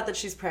finds out that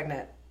she's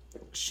pregnant.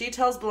 She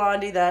tells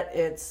Blondie that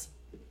it's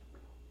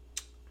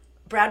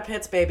Brad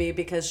Pitt's baby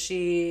because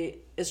she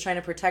is trying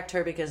to protect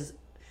her because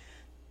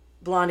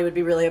Blondie would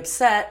be really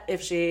upset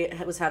if she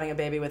was having a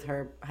baby with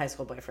her high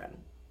school boyfriend.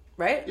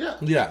 Right? Yeah.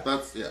 Yeah.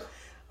 That's, yeah.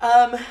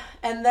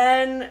 And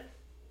then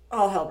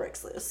all hell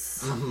breaks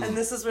loose. And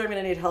this is where I'm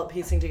going to need help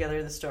piecing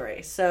together the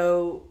story.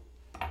 So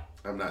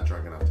I'm not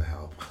drunk enough to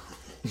help.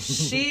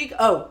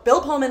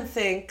 Bill Pullman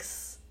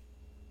thinks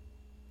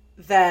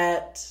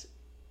that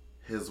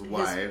His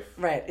wife.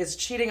 is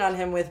cheating on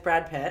him with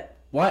Brad Pitt.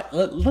 Why?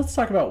 Let's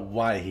talk about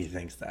why he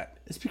thinks that.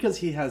 It's because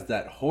he has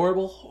that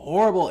horrible,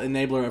 horrible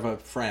enabler of a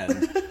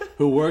friend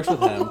who works with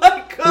him. Oh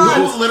my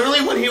god!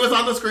 Literally, when he was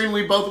on the screen,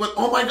 we both went,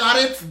 "Oh my god,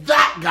 it's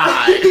that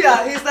guy!"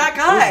 Yeah, he's that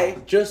guy.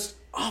 Just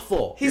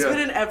awful. He's Yeah.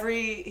 been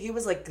in he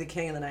was like the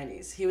king in the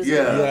 90s. He was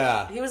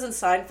Yeah. he was in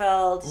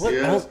Seinfeld. What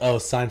Yeah. else? Oh,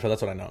 Seinfeld.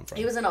 That's what I know him from.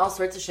 He was in all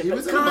sorts of shit. He But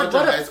was in God, a bunch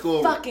what of high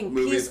school fucking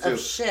movies piece too. of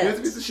shit. He was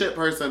a piece of shit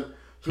person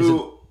He's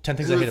who. in 10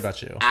 Things I Hate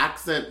About You.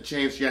 Accent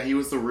changed. Yeah, he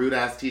was the rude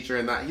ass teacher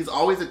in that. He's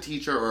always a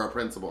teacher or a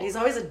principal. He's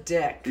always a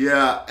dick.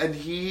 Yeah, and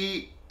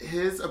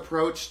his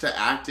approach to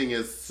acting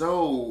is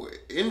so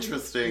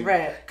interesting.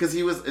 Right. Because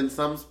he was in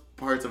some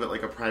parts of it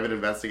like a private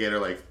investigator,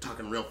 like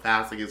talking real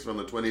fast, like he's from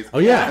the 20s. Oh,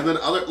 yeah. And then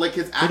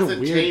his accent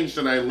weird- changed,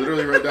 and I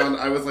literally wrote down,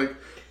 I was like,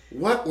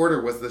 what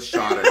order was this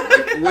shot in?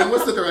 Like, when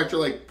was the director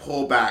like,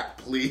 pull back,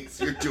 please,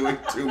 you're doing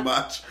too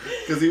much?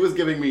 Because he was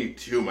giving me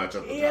too much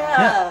of the time.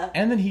 Yeah.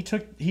 And then he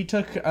took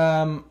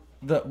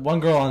the one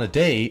girl on a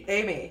date.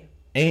 Amy.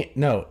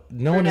 No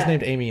one is Brunette.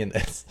 named Amy in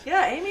this.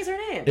 Yeah, Amy's her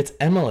name. It's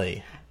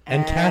Emily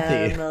and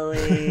Kathy.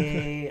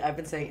 Emily. I've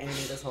been saying Amy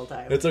this whole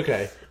time. It's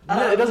okay.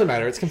 No, it doesn't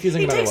matter. It's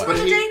confusing He no matter takes her what.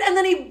 on a date and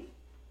then he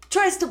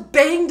tries to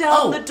bang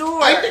down the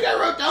door. I think I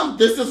wrote down,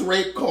 this is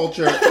rape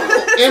culture.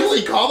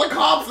 Emily, call the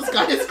cops. This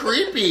guy is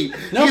creepy.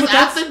 No, He's but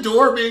at that's- the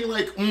door being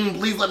like,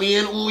 please let me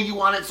in. Oh, you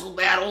want it so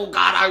bad. Oh,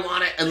 God, I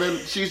want it. And then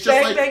she's just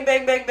bang, like, bang,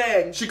 bang, bang,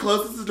 bang. she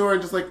closes the door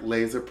and just like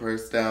lays her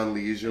purse down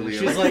leisurely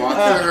and She's like, like, walks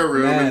 "Ugh, to her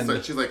room men." and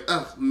so she's like,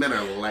 ugh, men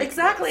are like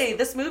Exactly.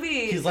 This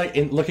movie. He's like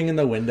looking in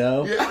the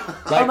window. this. Yeah.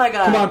 Like, Oh my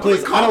God. Come on,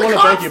 please. Call I don't the want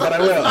to cops. break you, but I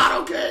That's will.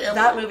 not okay. Emily.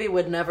 that movie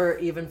would never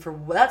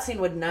that scene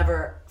would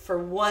never for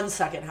 1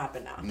 second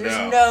happen now. There's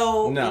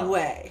No. no No.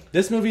 way.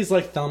 This movie's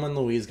like Thelma and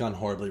Louise gone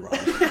horribly wrong.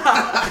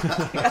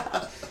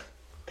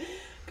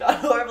 Got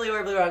horribly,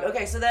 horribly wrong.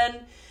 Okay, so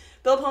then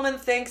Bill Pullman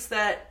thinks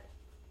that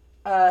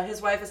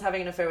his wife is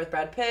having an affair with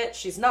Brad Pitt.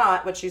 She's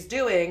not. What she's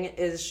doing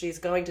is she's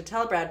going to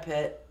tell Brad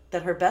Pitt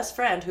that her best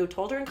friend, who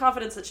told her in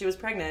confidence that she was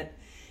pregnant,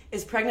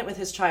 is pregnant with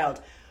his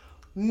child.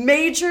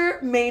 Major,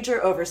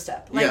 major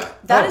overstep. Like Yeah.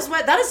 that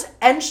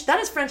Oh.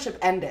 is friendship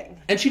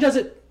ending. And she does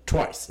it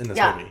twice in this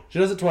Yeah. movie. She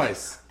does it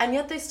twice. And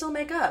yet they still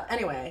make up.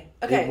 Anyway,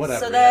 okay,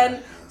 whatever, so then yeah.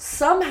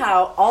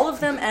 somehow all of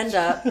them end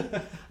up...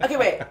 Okay,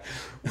 wait.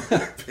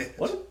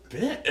 What a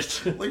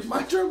bitch. Like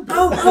my turn.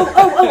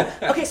 Oh.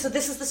 Okay, so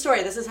this is the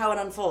story. This is how it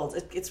unfolds.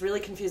 It's really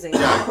confusing.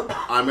 Yeah,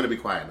 I'm gonna be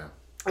quiet now.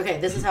 Okay,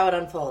 this is how it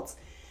unfolds.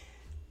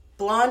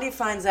 Blondie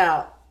finds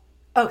out.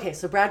 Okay,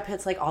 so Brad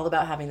Pitt's like all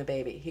about having the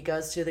baby. He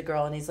goes to the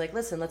girl and he's like,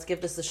 listen, let's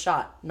give this a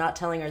shot. Not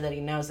telling her that he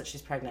knows that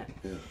she's pregnant.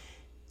 Yeah.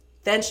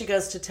 Then she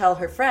goes to tell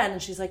her friend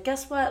and she's like,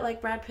 guess what?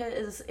 Like Brad Pitt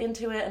is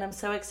into it and I'm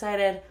so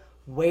excited.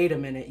 Wait a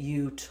minute,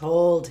 you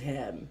told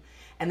him.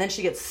 And then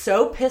she gets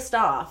so pissed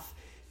off,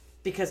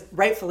 because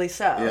rightfully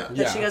so, that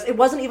Yeah. she goes, it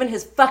wasn't even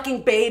his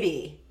fucking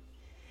baby.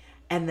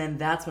 And then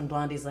that's when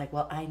Blondie's like,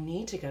 well, I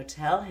need to go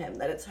tell him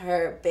that it's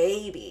her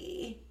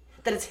baby,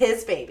 that it's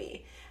his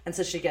baby. And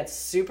so she gets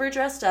super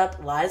dressed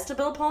up, lies to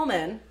Bill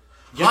Pullman.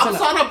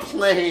 Hops on a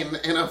plane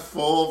in a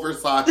full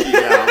Versace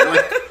gown.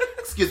 Like,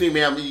 excuse me,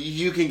 ma'am,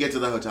 you can get to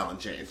the hotel and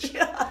change.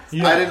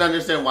 Yeah. I didn't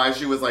understand why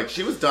she was like,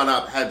 she was done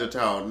up head to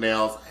toe,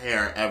 nails,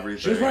 hair, everything.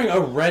 She was wearing a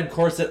red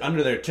corset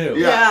under there too.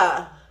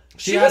 Yeah.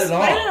 She had was it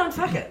all. planning on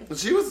fucking.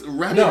 She was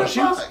ready No, to she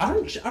was. fuck. I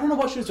don't know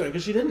what she was doing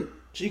because she didn't.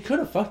 She could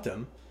have fucked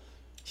him.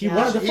 He Yeah.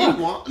 wanted to He fuck.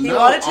 no,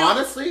 wanted to?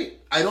 honestly,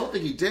 I don't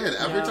think he did.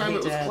 Every No, time he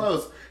it was did.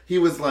 close, he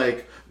was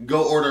like,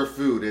 go order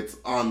food. It's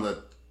on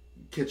the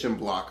kitchen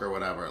block or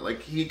whatever.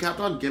 Like, he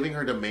kept on giving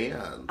her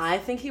demands. I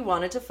think he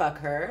wanted to fuck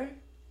her.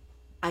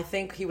 I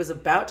think he was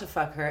about to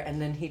fuck her, and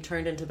then he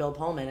turned into Bill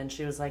Pullman, and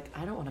she was like,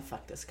 I don't want to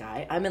fuck this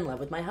guy. I'm in love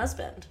with my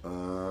husband.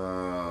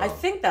 I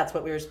think that's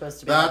what we were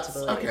supposed to be led That's to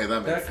believe. okay.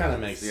 That makes That kind of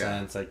sense. makes Yeah.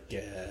 sense, I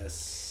guess.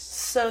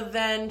 So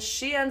then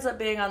she ends up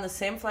being on the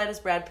same flight as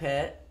Brad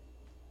Pitt.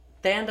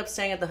 They end up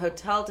staying at the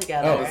hotel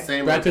together. Oh, The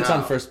same Brad Pitt's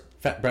hotel. on first.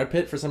 Brad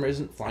Pitt, for some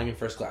reason, flying in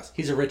first class.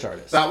 He's a rich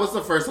artist. That was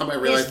the first time I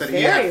realized He's that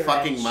he had very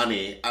fucking rich.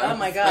 money. I Oh was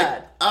my like,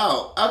 God.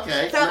 oh,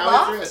 okay. That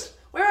now he's rich. loft?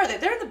 Where are they?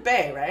 They're in the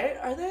Bay, right?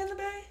 Are they in the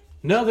Bay?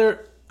 No,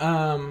 they're.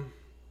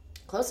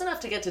 Close enough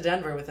to get to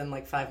Denver within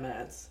like 5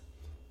 minutes.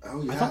 Oh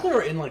yeah. I thought they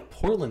were in like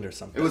Portland or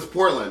something. It was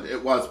Portland.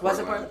 It was Portland. Was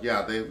it Portland?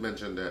 Yeah, they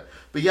mentioned it.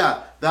 But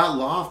yeah, that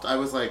loft, I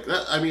was like,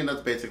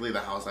 that's basically the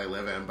house I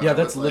live in. But Yeah, I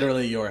that's was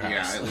literally like, your house.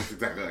 Yeah, it looks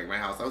exactly like my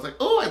house. I was like,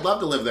 oh, I'd love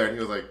to live there. And he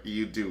was like,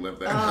 you do live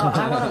there. Oh,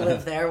 I want to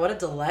live there. What a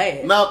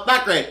delight. No,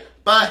 not great.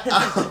 But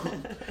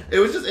it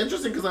was just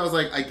interesting because I was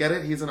like, I get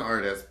it, he's an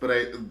artist. But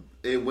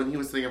when he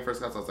was sitting in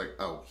first class, I was like,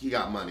 oh, he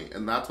got money.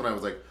 And that's when I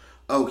was like,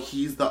 oh,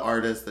 he's the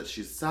artist that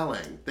she's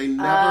selling. They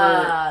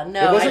never...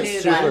 No, It wasn't I knew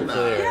super that.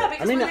 clear. Yeah,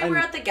 because I mean, when they were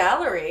at the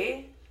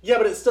gallery, Yeah,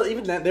 but it's still,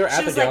 even then, they were she at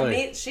the was gallery.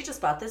 like, she just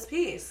bought this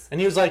piece.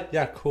 And he was like,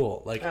 yeah,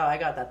 cool. Like, Oh, I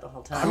got that the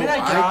whole time. I mean, I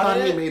got thought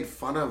it. he made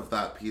fun of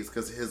that piece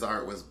because his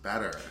art was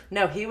better.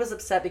 No, he was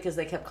upset because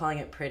they kept calling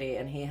it pretty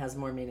and he has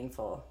more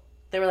meaningful.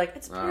 They were like,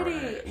 it's pretty.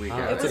 Alright, we Oh,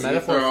 get it's it. a You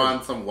metaphor throw for-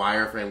 on some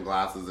wireframe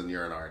glasses and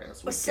you're an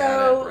artist. We So,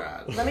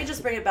 get it, Brad. let me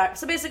just bring it back.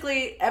 So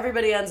basically,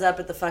 everybody ends up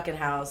at the fucking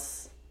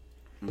house.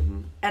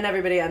 And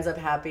everybody ends up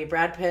happy.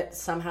 Brad Pitt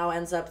somehow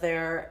ends up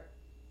there.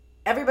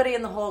 Everybody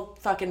in the whole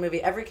fucking movie,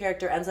 every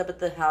character ends up at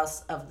the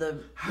house of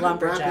the How did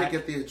Brad lumberjack. Pitt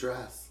get the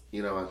address?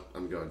 You know what?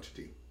 I'm going too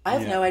deep. I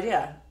have no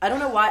idea. I don't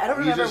know why. I don't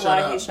remember just why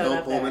showed he up. showed Bill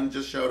up Pullman there.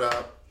 just showed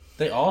up.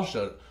 they all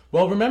showed.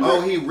 Well, remember...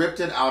 Oh, he ripped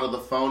it out of the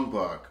phone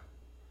book.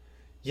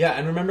 Yeah,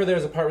 and remember there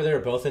was a part where they were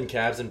both in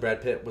cabs and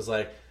Brad Pitt was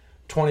like,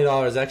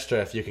 $20 extra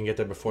if you can get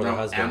there before the No,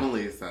 husband.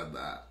 Emily said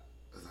that.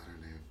 Is that her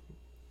name?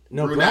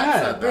 No, Brunette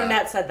Brad. said that.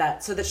 Brunette said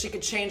that so that she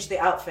could change the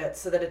outfit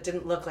so that it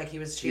didn't look like he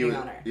was He cheating was-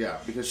 on her. Yeah,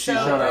 because she So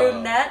showed up.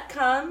 Brunette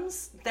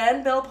comes,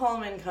 then Bill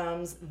Pullman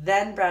comes,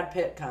 then Brad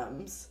Pitt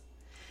comes,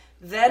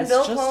 then It's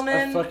Bill just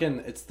Pullman. a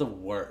fucking... It's the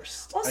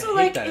worst. I Also, hate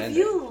like, that if ending.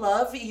 you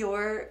love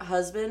your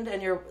husband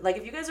and you're like,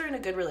 if you guys are in a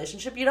good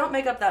relationship, you don't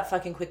make up that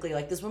fucking quickly.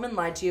 Like, this woman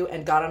lied to you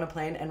and got on a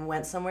plane and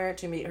went somewhere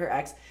to meet her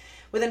ex.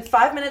 Within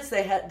 5 minutes,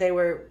 they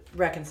were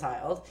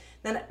reconciled.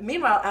 Then,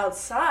 meanwhile,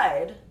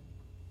 outside,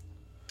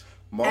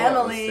 Mullet was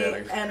Emily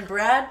standing- and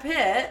Brad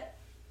Pitt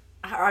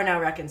are now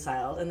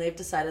reconciled, and they've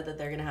decided that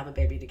they're going to have a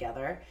baby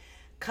together.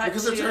 Cut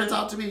Because to, it turns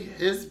out to be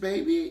his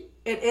baby.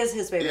 it is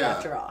his baby Yeah.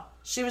 after all.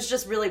 She was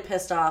just really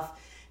pissed off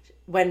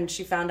when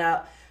she found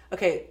out.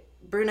 Okay,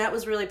 Brunette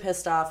was really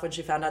pissed off when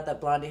she found out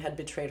that Blondie had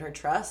betrayed her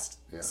trust.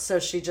 Yeah. So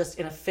she just,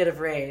 in a fit of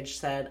rage,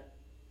 said,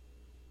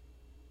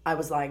 I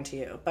was lying to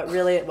you. But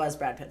really, it was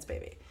Brad Pitt's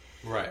baby.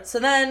 Right. So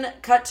then,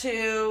 cut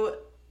to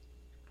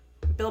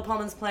Bill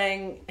Pullman's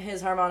playing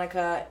his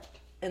harmonica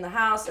in the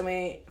house, and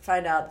we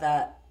find out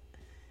that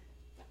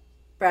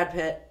Brad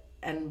Pitt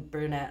and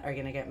Brunette are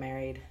going to get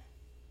married.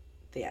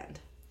 The end.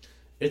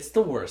 It's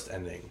the worst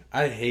ending.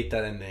 I hate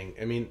that ending.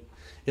 I mean,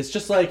 it's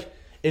just like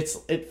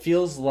it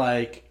feels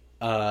like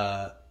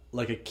a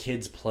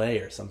kid's play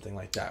or something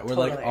like that. Where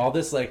like Totally. all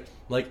this like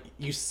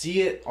you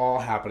see it all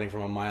happening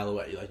from a mile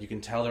away. Like you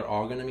can tell they're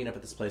all gonna meet up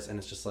at this place, and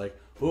it's just like,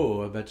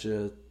 oh, I bet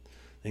you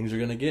things are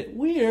gonna get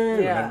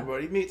weird. Yeah. And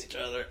everybody meets each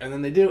other, and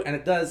then they do, and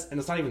it does, and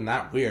it's not even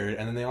that weird.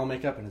 And then they all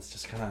make up, and it's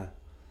just kind of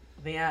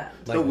The end.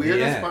 like The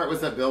weirdest end. part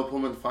was that Bill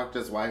Pullman fucked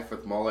his wife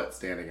with Mullet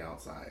standing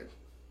outside.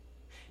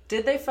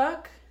 Did they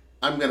fuck?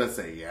 I'm gonna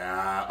say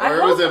yeah, I or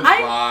it was hope-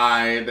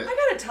 implied. I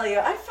gotta tell you,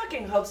 I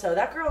fucking hope so.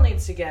 That girl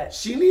needs to get.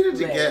 She needed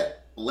to Laid.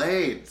 get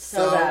laid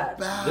so So bad.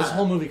 bad. This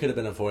whole movie could have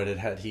been avoided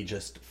had he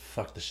just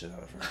fucked the shit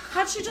out of her.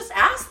 How'd she just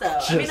ask though?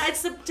 I mean,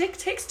 Just- it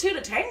takes two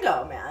to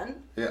tango,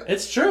 man. Yeah.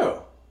 It's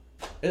true.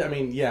 I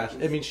mean, yeah.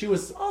 I mean, she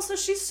was. Also,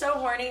 she's so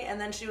horny, and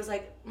then she was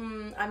like,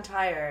 "I'm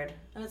tired,"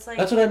 and it's like,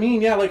 That's what I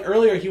mean. Yeah, like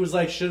earlier he was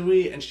like, "Should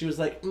we?" And she was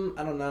like,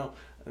 "I don't know."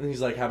 And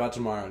he's like, "How about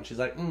tomorrow?" And she's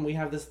like, "We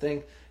have this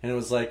thing." And it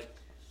was like,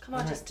 "Come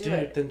on, Alright, just do dude,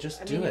 it." then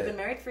just I do mean, it. You've been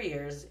married for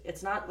years.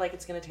 It's not like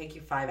it's gonna take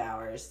you 5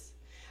 hours.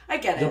 I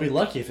get it. you'll be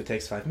lucky if it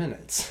takes 5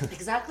 minutes.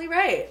 Exactly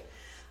right.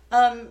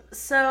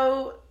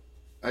 So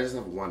I just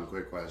have one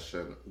quick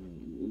question.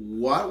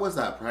 What was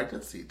that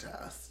pregnancy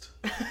test?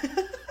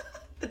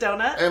 the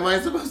donut. Am I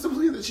supposed to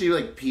believe that she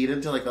like peed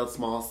into like a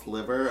small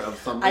sliver of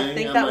something? I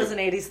think and, that like, was an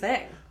 '80s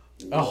thing.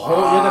 a whole,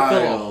 you had to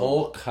fill a Wild.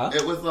 whole cup.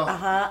 It was the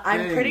I'm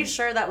thing. pretty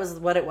sure that was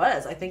what it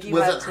was. I think you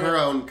Was had it to. her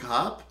own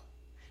cup?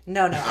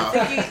 No.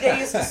 I think they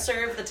used to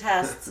serve the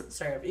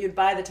tests. You'd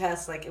buy the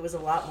tests. Like it was a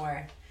lot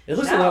more. It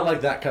looks a No. lot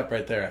like that cup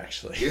right there,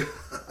 actually.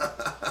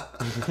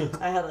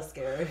 I had a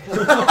scary.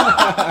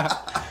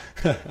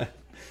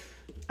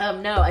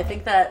 No, I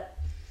think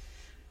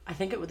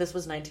this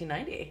was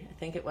 1990. I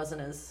think it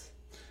wasn't as.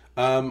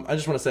 I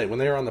just want to say, when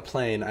they were on the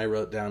plane, I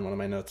wrote down, one of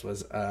my notes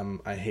was,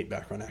 I hate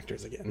background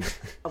actors again.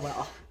 Oh,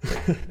 well.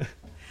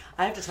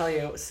 I have to tell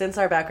you, since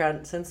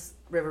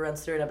River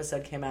Runs Through It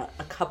episode came out,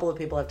 a couple of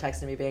people have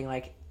texted me being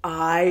like,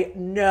 I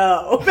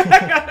know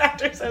background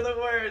actors are the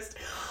worst.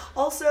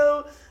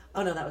 Also,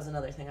 oh no, that was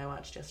another thing I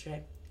watched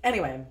yesterday.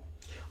 Anyway,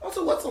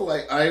 Also, what's it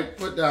like? I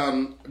put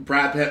down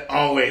Brad Pitt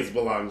always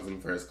belongs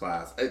in first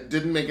class. It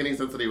didn't make any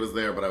sense that he was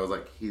there, but I was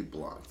like, he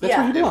belongs. That's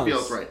Yeah. where he It belongs.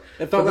 feels right.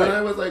 It felt but then right.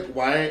 I was like,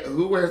 why?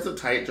 Who wears a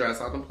tight dress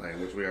on a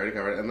plane? Which we already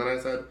covered. And then I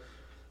said,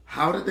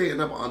 how did they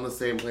end up on the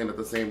same plane at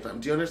the same time?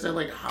 Do you understand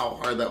like how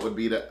hard that would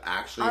be to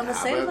actually on the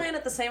happen? same plane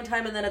at the same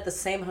time and then at the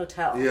same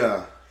hotel.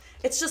 Yeah.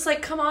 It's just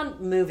like, come on,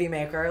 movie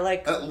maker.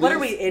 Like, At what are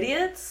we, least-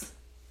 idiots?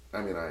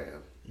 I mean, I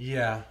am.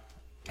 Yeah.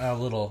 a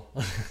little.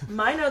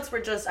 My notes were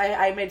just,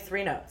 I made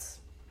 3 notes.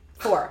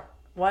 4.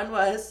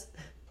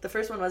 The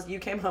first one was, you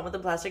came home with a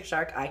plastic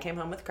shark, I came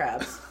home with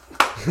crabs.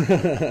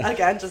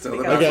 Again, just So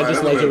because. that's Okay, why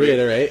just the like to movie.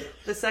 reiterate.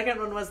 The second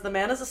one was, the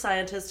man is a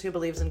scientist who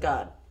believes in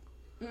God.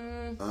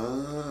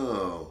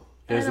 Oh.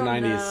 It was I the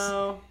don't 90s.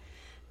 know.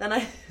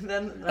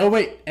 Then Oh,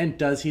 wait. And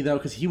does he, though?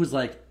 Because he was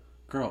like,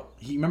 girl,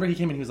 remember he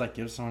came in, he was like,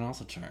 give someone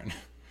else a turn.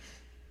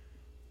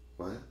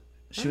 What?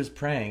 She was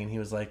praying, and he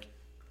was like,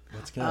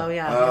 let's go. Oh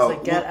yeah, he was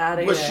like, get out of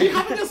here. Was she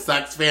having a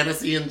sex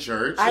fantasy in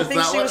church? I Is think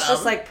that she what was just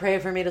happened? like, pray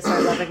for me to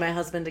start loving my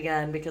husband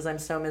again because I'm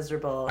so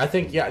miserable. I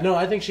think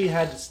she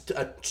had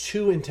a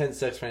too intense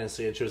sex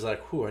fantasy, and she was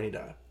like, whew, I need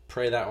to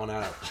pray that one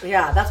out.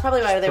 Yeah, that's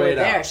probably why they were Pray it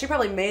there. out. She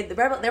probably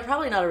they're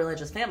probably not a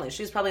religious family.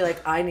 She's probably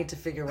like, I need to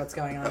figure what's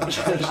going on.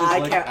 She's I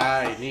like, can't.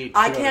 I need to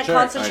I go to can't church.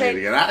 concentrate. I need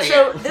to get outta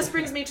So here. this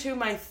brings me to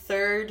my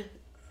third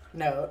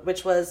note,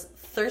 which was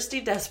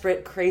thirsty,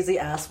 desperate, crazy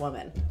ass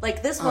woman.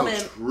 Like this woman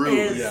true.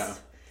 is. Yeah.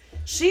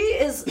 She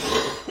is.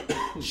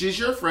 She's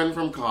your friend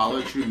from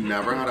college who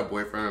never had a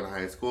boyfriend in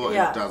high school and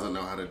Yeah. doesn't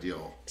know how to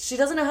deal. She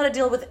doesn't know how to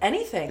deal with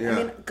anything. Yeah. I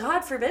mean, God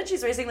forbid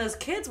she's raising those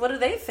kids. What are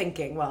they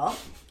thinking? Well,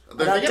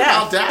 They're about thinking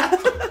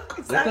death. about death.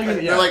 Exactly.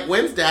 Yeah. They're like,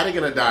 when's daddy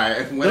gonna die?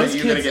 And when Those are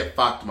you gonna kids- get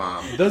fucked,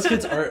 mom? Those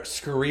kids are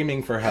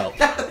screaming for help.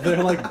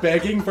 They're like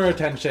begging for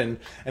attention,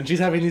 and she's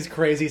having these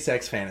crazy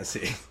sex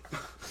fantasies.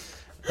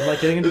 And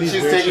like getting into these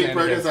She's weird taking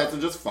shenanigans. Percocets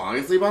and just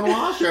falling asleep on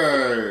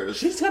washers.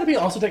 She's got to be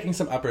also taking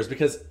some uppers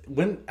because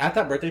when at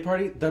that birthday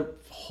party, the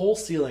whole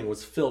ceiling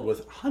was filled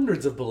with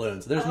hundreds of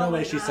balloons. There's no Oh way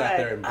my she God. sat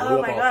there and blew Oh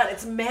up my all. god,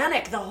 it's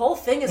manic. The whole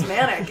thing is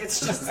manic. It's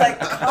just like,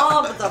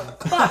 calm the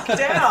fuck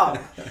down.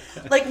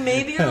 Like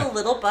maybe you're a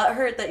little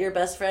butthurt that your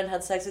best friend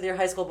had sex with your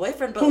high school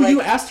boyfriend, but Who like,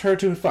 you asked her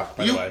to fuck,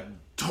 by the You way.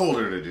 told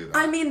her to do that.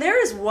 I mean, there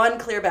is one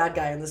clear bad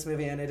guy in this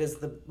movie, and it is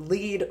the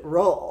lead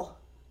role.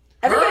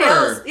 Everybody Her.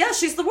 else, yeah,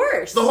 she's the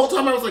worst. The whole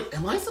time I was like,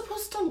 am I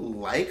supposed to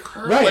like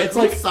her? Right, Like, it's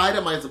whose like- side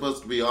am I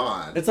supposed to be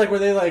on? It's like,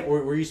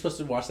 were you supposed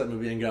to watch that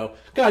movie and go,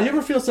 God, you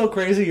ever feel so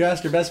crazy you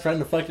ask your best friend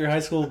to fuck your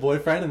high school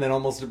boyfriend and then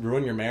almost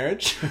ruin your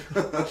marriage?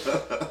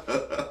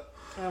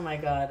 Oh my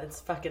god, it's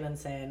fucking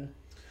insane.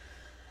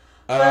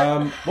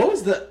 What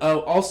was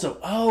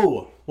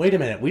wait a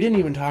minute. We didn't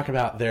even talk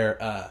about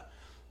the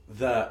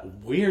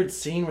weird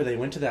scene where they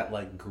went to that,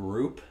 like,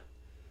 group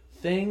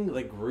thing,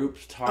 like, group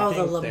talking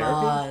Oh, the therapy.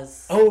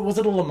 Lamaze. Oh, was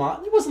it a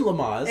Lamaze? It wasn't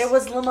Lamaze. It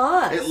was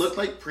Lamaze. It looked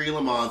like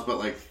pre-Lamaze, but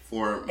like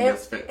for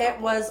misfit.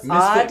 It was Misfit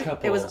odd.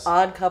 couples. It was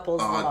odd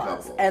couples. Odd Lamaze.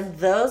 couples. And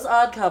those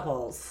odd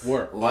couples.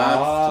 Were. Let's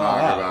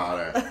talk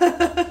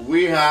about it.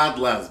 We had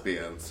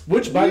lesbians.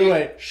 Which, by the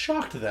way,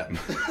 shocked them.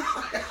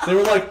 They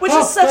were like, Which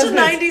 "Oh, is such a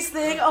lesbians." 90s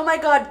thing. Oh my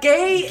god,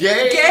 gay.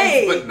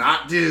 Gays, but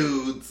not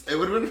dudes. It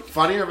would have been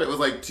funnier if it was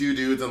like 2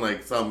 dudes and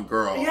like some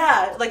girl.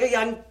 Yeah, like a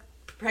young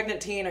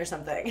pregnant teen or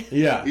something.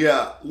 Yeah.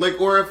 Yeah, like,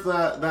 or if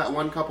that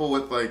one couple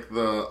with like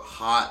the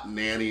hot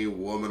nanny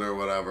woman or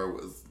whatever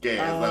was gay,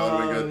 that would have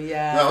been good.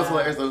 yeah. That was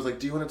hilarious. I was like,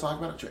 "Do you want to talk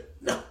about it?" She's like,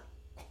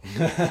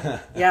 no,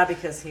 Yeah,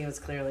 because he was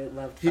clearly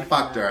loved. he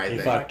fucked her. I He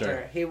think. fucked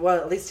her. He was.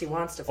 At least he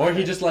wants to. Fuck Or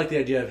he her. just liked the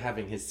idea of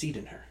having his seed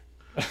in her.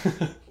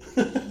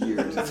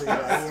 Years.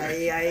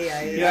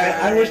 Yeah.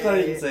 I wish that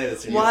I didn't say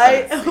this.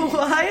 Why? said seed.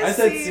 Why is I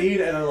said seed?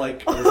 seed, and I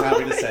like was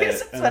happy to say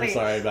It's it, and funny. I'm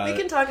sorry about we it.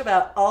 can talk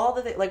about all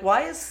the things. Like,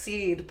 why is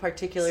seed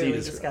particularly Seed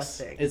is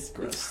disgusting? gross. It's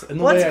gross. And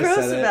the What's way I gross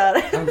said about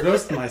it? I'm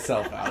grossing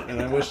myself out,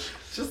 and I wish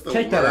Just the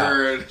take that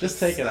word. out. Just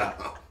take it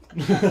out.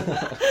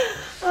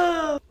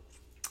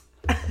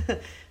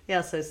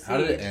 Yeah. So seed. How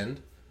did it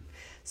end?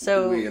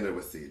 So We ended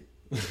with seed.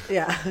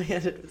 yeah, we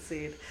ended with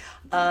seed.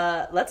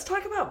 Let's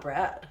talk about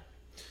Brad.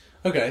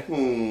 Okay,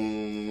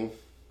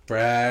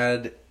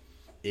 Brad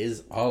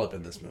is all up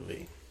in this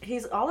movie.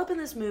 He's all up in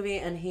this movie,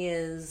 and he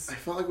is. I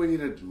felt like we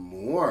needed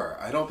more.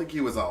 I don't think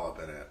he was all up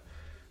in it.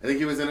 I think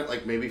he was in it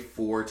like maybe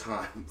 4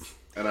 times.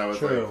 And I was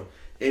True. like,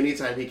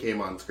 anytime he came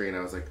on screen,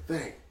 I was like,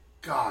 thank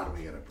God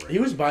we get a break. He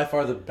was by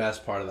far the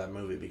best part of that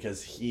movie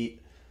because he,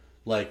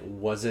 like,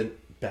 wasn't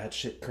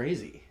batshit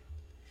crazy.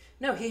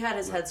 No, he had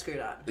his head screwed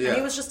on. Yeah. And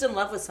he was just in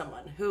love with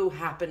someone who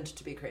happened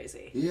to be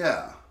crazy.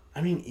 Yeah.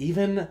 I mean,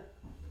 even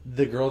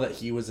the girl that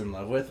he was in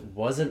love with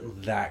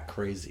wasn't that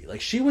crazy.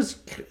 Like, she was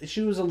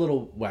a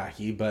little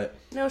wacky, but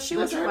No, she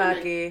They're wasn't trying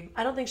to wacky.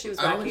 I don't think she was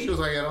wacky. I don't think she was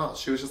like at all.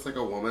 She was just like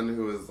a woman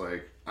who was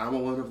like, I'm a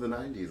woman of the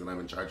 90s and I'm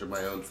in charge of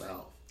my own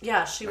self.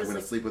 Yeah, she I'm was going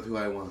like, to sleep with who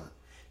I want.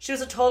 she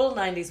was a total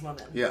 90s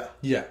woman. Yeah.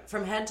 yeah.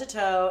 From head to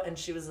toe, and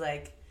she was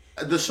like,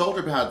 The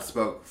shoulder pads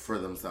spoke for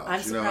themselves.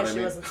 I'm you know what surprised I she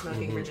mean? wasn't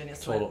smoking Virginia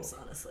Total. Slims,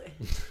 honestly.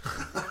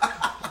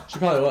 She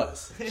probably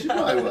was. She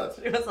probably was.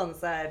 She was on the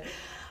side.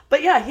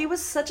 But yeah, he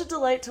was such a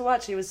delight to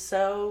watch. He was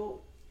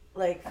so,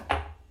 like,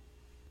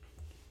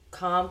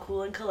 calm,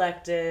 cool, and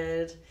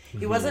collected.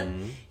 He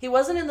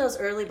wasn't in those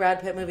early Brad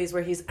Pitt movies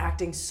where he's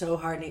acting so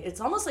hard. And it's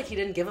almost like he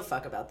didn't give a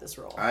fuck about this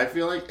role. I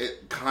feel like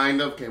it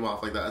kind of came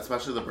off like that,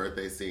 especially the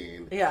birthday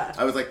scene. Yeah.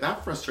 I was like,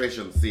 that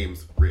frustration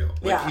seems real.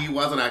 Like, Yeah. he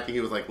wasn't acting.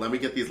 He was like, let me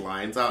get these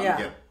lines out Yeah.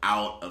 and get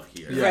out of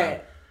here. Yeah.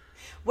 Right.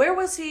 Where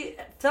was he?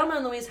 Thelma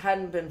and Louise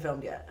hadn't been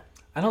filmed yet.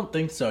 I don't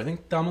think so. I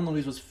think Thelma and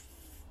Louise was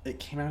it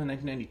came out in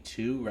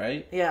 1992,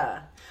 right?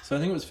 Yeah. So I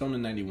think it was filmed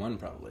in 91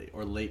 probably,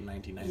 or late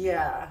 1990.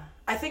 Yeah.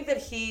 I think that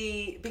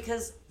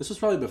because This was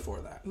probably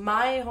before that.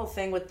 my whole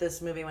thing with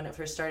this movie when it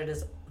first started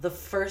is the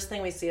first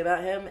thing we see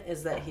about him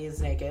is that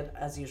he's naked,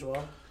 as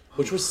usual.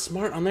 Which was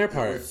smart on their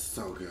part. It's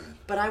so good.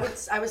 But I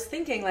was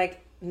thinking,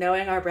 like,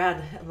 knowing our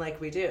Brad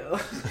like we do,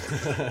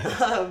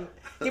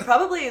 he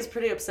probably is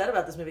pretty upset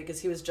about this movie because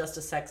he was just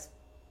a sex.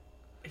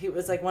 He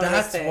was like one of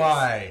those That's things.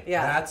 why.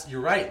 Yeah.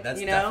 You're right. That's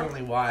You know?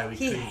 definitely why we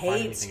He couldn't find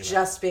hates anything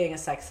about just being a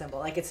sex symbol.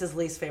 Like, it's his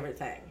least favorite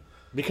thing.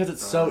 because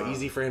it's so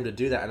easy for him to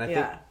do that. And I think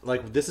Yeah.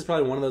 like this is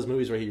probably one of those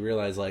movies where he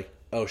realized like,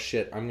 oh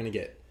shit, I'm gonna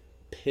get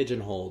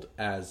pigeonholed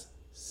as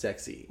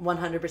sexy.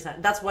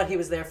 100%. That's what he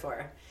was there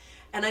for.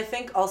 And I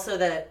think also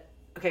that,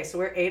 okay, so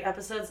we're 8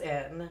 episodes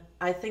in.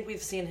 I think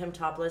we've seen him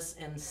topless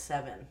in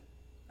 7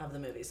 of the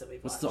movies that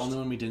we've What's watched. the only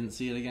one we didn't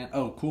see it again?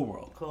 Oh, Cool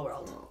World. Cool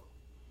World.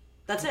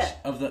 That's it.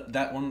 Of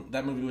that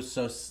movie was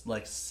so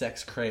like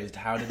sex crazed.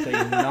 How did they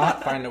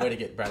not find a way to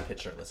get Brad Pitt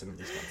shirtless in at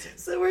least one scene?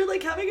 So we're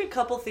like having a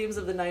couple themes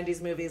of the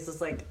 90s movies is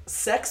like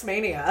sex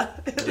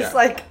mania. It's Yeah.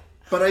 like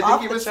But I off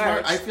think he the was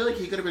smart. charts. I feel like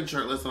he could have been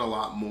shirtless in a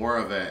lot more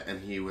of it, and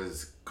he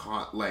was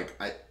caught. Like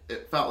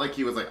it felt like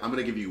he was like, "I'm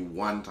gonna give you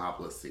one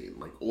topless scene,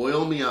 like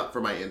oil me up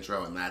for my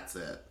intro, and that's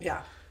it."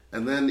 Yeah.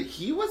 And then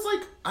he was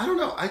like, I don't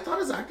know. I thought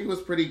his acting was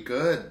pretty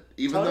good,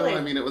 even Totally. though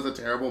I mean it was a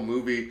terrible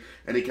movie,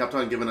 and he kept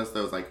on giving us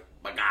those like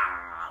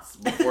 "bagas"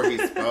 before he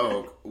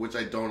spoke, which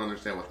I don't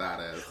understand what that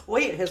is.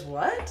 Wait, his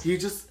what? He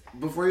just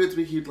before he would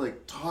speak, he'd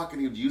like talk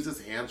and he'd use his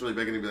hands really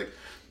big and he'd be like,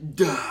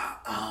 "Duh,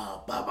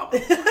 ba ba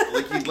ba."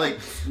 Like he'd like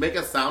make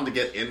a sound to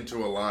get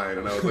into a line,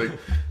 and I was like,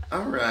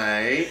 "All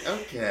right,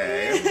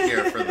 okay, I'm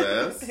here for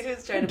this." He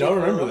was trying to Don't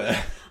be remember cool.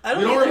 that. I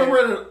don't You don't either.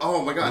 remember it?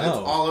 Oh my god, No. it's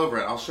all over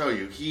it. I'll show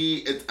you.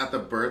 It's at the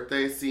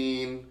birthday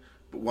scene.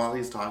 While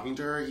he's talking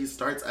to her, he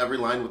starts every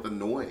line with a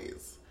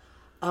noise.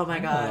 Oh my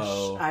gosh.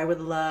 No. I would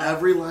love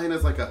Every line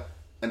is like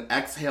an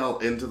exhale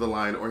into the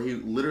line, or he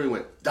literally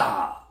went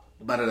da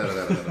ba da da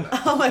da da da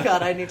da. Oh my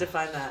god, I need to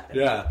find that and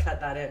Yeah. cut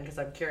that in because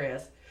I'm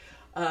curious.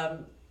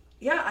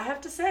 Yeah, I have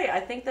to say, I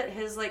think that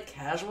his like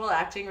casual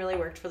acting really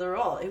worked for the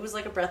role. It was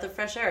like a breath of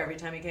fresh air every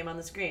time he came on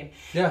the screen.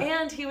 Yeah.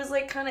 And he was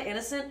like kind of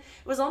innocent.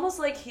 It was almost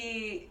like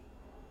he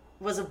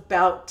was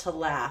about to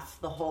laugh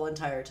the whole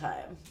entire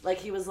time. Like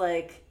he was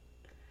like,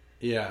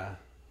 Yeah.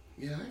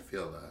 Yeah, I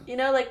feel that. you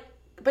know, like,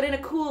 but in a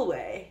cool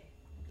way.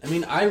 I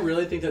mean, I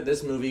really think that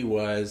this movie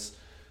was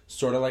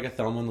sort of like a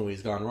Thelma and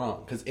Louise gone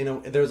wrong. Because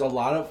there's a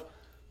lot of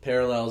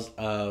parallels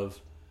of,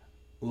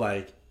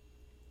 like,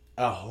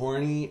 a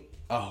horny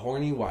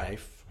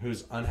wife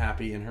who's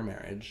unhappy in her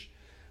marriage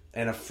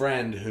and a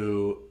friend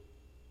who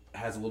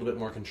has a little bit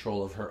more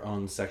control of her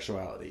own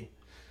sexuality.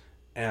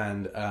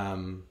 And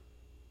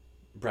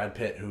Brad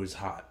Pitt, who's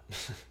hot.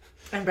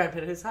 And Brad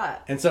Pitt, who's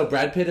hot. And so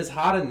Brad Pitt is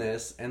hot in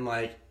this, and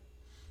like,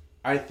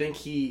 I think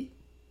he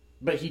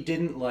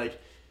didn't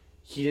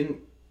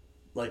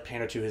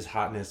pander to his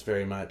hotness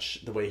very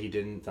much the way he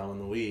did in Thelma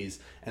and Louise,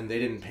 and they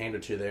didn't pander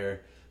to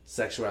their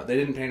sexuality. They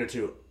didn't pander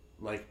to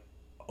like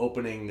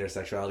opening their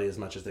sexuality as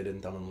much as they did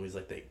in Thelma and Louise.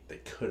 Like they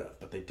could have,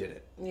 but they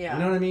didn't. Yeah. You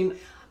know what I mean?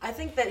 I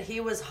think that he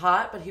was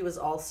hot, but he was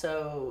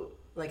also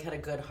like had a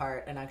good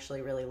heart and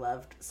actually really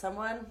loved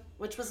someone,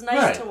 which was nice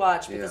Right. to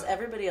watch because Yeah.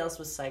 everybody else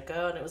was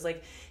psycho, and it was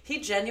like he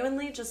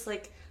genuinely just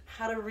like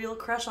had a real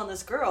crush on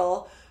this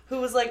girl who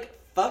was like,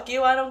 "Fuck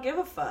you, I don't give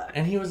a fuck."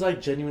 And he was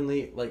like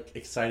genuinely like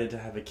excited to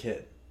have a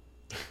kid.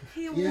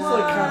 He was Yeah.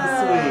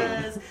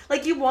 Like, kinda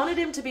like you wanted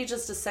him to be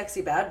just a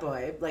sexy bad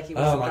boy, like he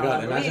was Oh in my Thelma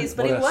God, and imagine Louise,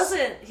 but he what a-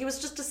 wasn't. He was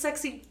just a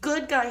sexy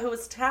good guy who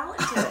was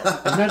talented.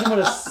 Imagine what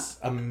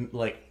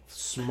like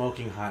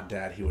smoking hot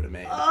dad he would have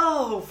made.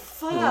 Oh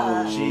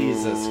fuck!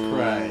 Jesus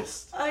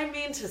Christ. I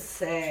mean to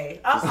say,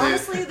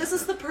 honestly, this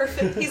is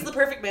he's the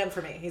perfect man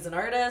for me. He's an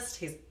artist.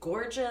 He's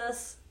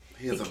gorgeous.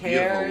 He has a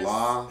cares. beautiful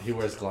law. He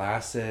wears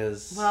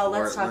glasses. Well,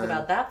 let's talk Portland.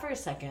 about that for a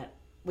second.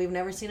 We've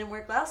never seen him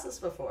wear glasses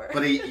before.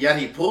 But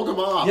he pulled them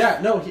off. Yeah,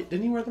 no,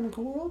 didn't he wear them in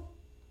Cool World?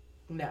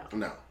 No.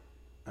 No.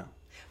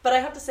 But I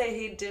have to say,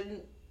 he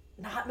didn't.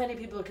 Not many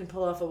people can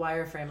pull off a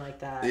wireframe like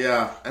that.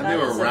 Yeah, and That they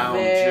were is round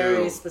a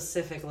very too.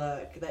 specific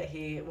look that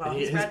he. Well, And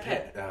he's his Brad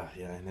Pitt.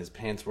 yeah, and his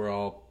pants were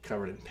all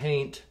covered in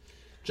paint.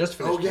 Just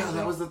finished. Oh yeah, painting.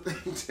 that was the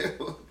thing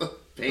too. The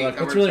paint Look, let's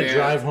covered really pants.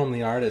 drive home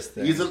the artist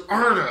thing. He's an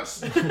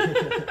artist.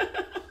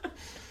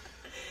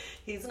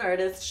 He's an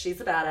artist. She's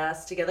a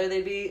badass. Together,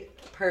 they'd be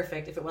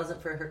perfect if it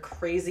wasn't for her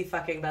crazy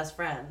fucking best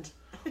friend.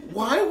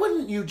 Why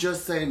wouldn't you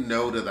just say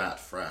no to that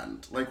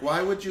friend? Like,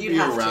 why would you You'd be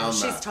have around to.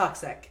 that? She's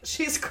toxic.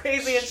 She's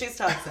crazy and she's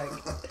toxic.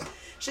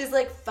 She's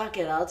like, fuck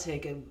it, I'll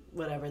take a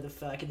whatever the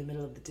fuck in the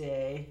middle of the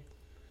day.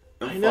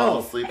 And I know. fall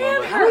asleep on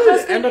And the- her did it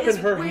husband end up in is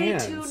her way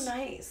hands? too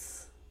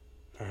nice.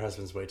 Her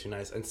husband's way too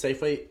nice. And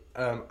Safeway,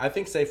 I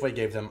think Safeway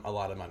gave them a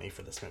lot of money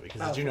for this movie.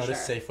 Because Oh, did you for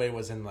notice sure. Safeway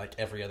was in like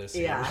every other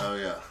scene? Yeah. Oh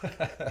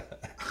yeah.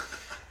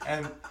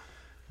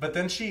 But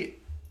then she,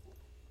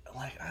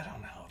 like, I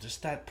don't know,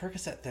 just that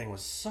Percocet thing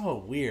was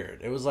so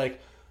weird. It was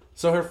like,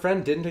 So her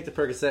friend didn't take the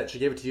Percocet. She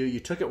gave it to you. You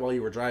took it while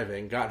you were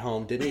driving. Got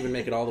home. Didn't even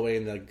make it all the way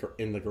in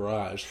the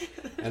garage.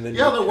 And then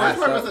Yeah, the worst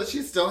part was that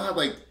she still had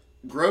like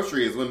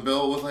groceries when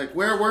Bill was like,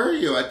 "Where were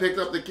you? I picked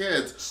up the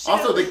kids."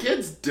 Also, the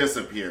kids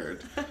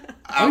disappeared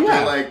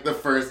after like the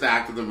first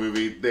act of the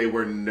movie. They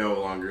were no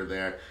longer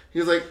there. He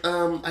was like,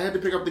 "I had to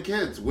pick up the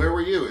kids. Where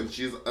were you?" And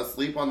she's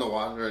asleep on the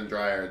washer and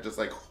dryer, just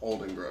like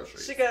holding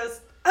groceries. She goes,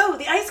 "Oh,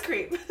 the ice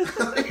cream."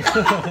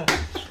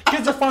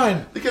 Kids are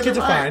fine. The kids are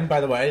fine,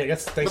 by the way. I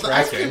guess thanks But for the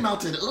ice asking. cream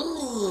melted.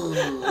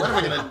 Ooh, what am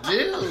I gonna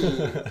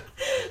do?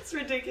 It's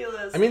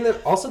ridiculous. I mean,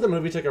 also the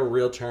movie took a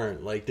real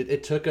turn. Like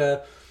it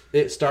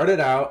started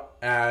out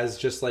as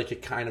just like a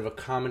kind of a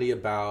comedy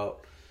about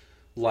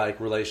like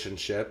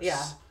relationships.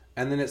 Yeah.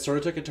 And then it sort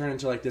of took a turn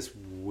into like this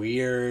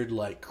weird,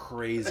 like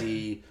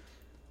crazy,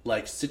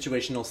 like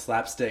situational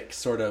slapstick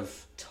sort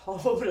of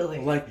totally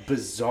like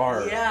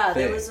bizarre. Yeah,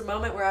 there thing. was a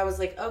moment where I was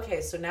like,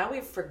 okay, so now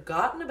we've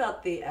forgotten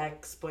about the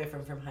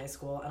ex-boyfriend from high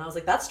school, and I was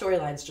like, that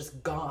storyline's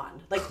just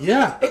gone. Like,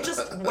 Yeah. it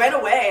just went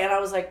away, and I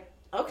was like,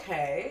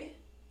 okay.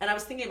 And I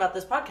was thinking about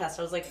this podcast.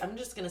 I was like, I'm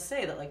just gonna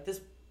say that like this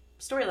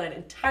storyline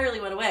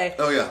entirely went away.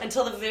 Oh, yeah.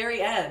 Until the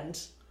very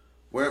end,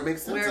 Where it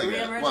makes sense where it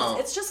again. reemerges. Well,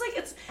 It's just like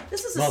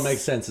this is. Well,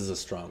 makes sense is a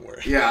strong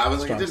word. yeah, I was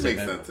like, it Strong did make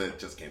statement. sense. It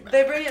just came back.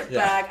 They bring it Yeah.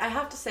 back. I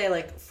have to say,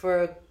 like,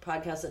 for a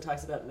podcast that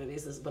talks about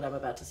movies, this is what I'm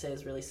about to say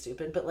is really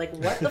stupid. But like,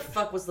 what the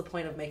fuck was the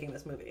point of making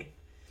this movie?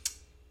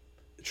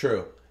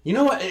 True. You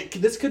know what?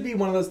 This could be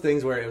one of those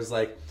things where it was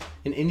like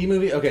an indie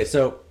movie. Okay,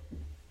 so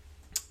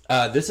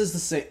this is the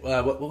same.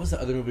 What was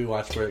the other movie we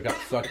watched where it got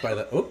fucked by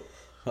the? Oh.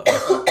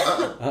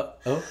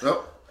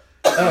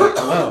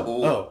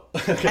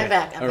 Okay. I'm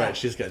back. I'm All right, back.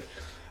 she's good.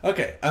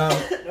 Okay.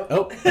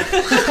 No,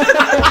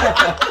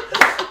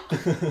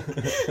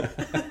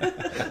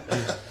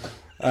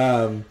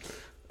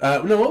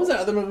 what was that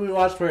other movie we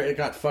watched where it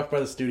got fucked by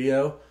the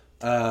studio?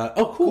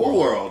 Cool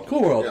World.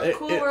 Cool World. Yeah.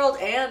 Cool World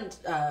and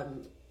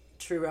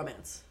True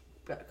Romance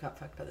got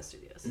fucked by the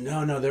studios.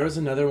 No, there was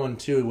another one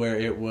too where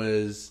it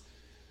was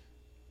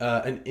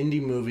an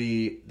indie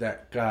movie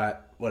that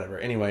got whatever.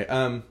 Anyway,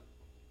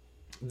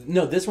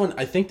 no, this one,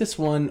 I think this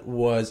one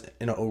was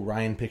an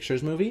Orion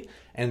Pictures movie,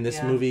 and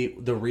this movie,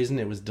 the reason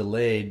it was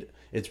delayed,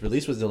 its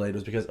release was delayed,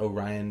 was because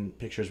Orion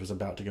Pictures was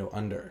about to go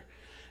under,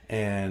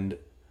 and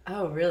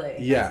Oh, really?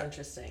 yeah, That's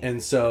interesting.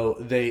 and so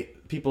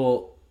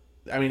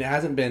I mean, it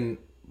hasn't been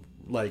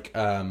like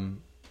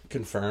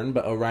confirmed,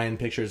 but Orion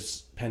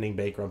Pictures, pending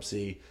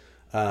bankruptcy,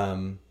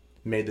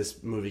 made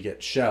this movie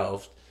get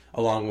shelved,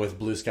 along with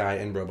Blue Sky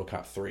and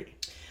RoboCop 3.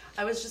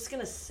 I was just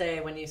gonna say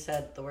when you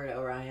said the word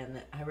Orion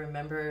that I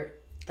remember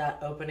that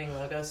opening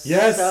logo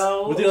Yes,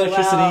 so with the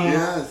electricity. well.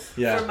 Yes.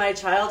 Yeah. From my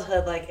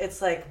childhood, like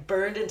it's like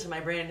burned into my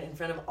brain in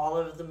front of all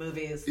of the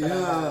movies that I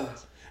Yeah.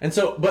 loved. And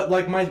so, but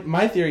like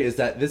my theory is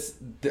that this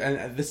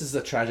is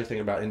a tragic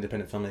thing about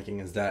independent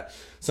filmmaking, is that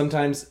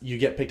sometimes you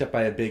get picked up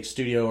by a big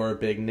studio or a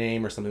big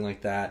name or something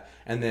like that,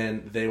 and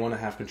then they want to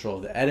have control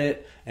of the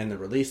edit and the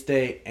release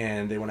date,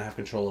 and they want to have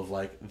control of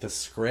like the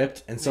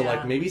script. And so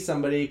like maybe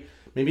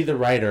the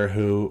writer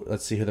who,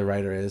 let's see who the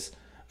writer is.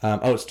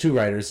 It's two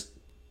writers,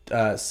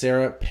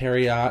 Sarah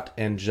Perriott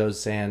and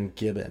Josanne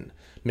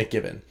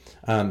McGibbon.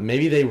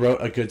 Maybe they wrote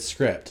a good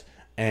script.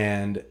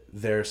 And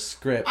their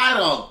script... I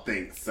don't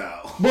think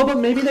so. Well, but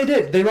maybe they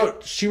did.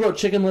 She wrote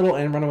Chicken Little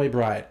and Runaway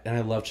Bride, and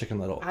I love Chicken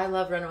Little. I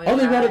love Runaway Oh,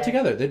 they wrote it Bride.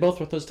 together. They both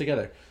wrote those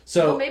together.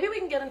 So Well, maybe we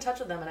can get in touch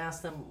with them and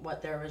ask them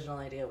what their original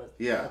idea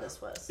for this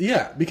was.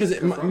 yeah, because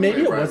Runaway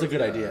maybe it Bride was a was good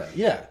good. idea.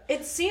 Yeah,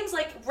 It seems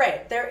like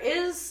there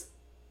is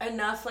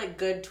enough like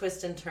good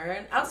twist and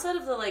turn outside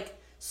of the like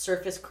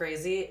surface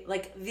crazy,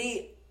 like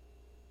the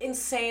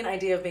insane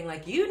idea of being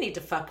like, you need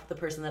to fuck the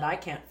person that I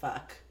can't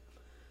fuck.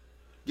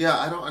 Yeah,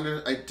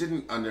 I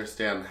didn't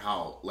understand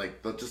how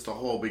like just the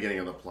whole beginning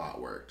of the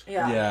plot worked.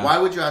 Yeah. Yeah. Why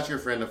would you ask your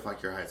friend to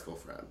fuck your high school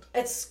friend?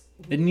 It's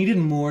it needed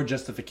more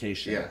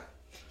justification. Yeah.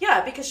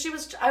 yeah,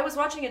 because I was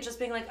watching it just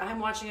being like, I'm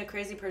watching a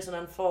crazy person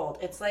unfold.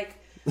 It's like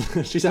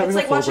She's having it's a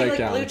like full watching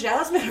breakdown. like Blue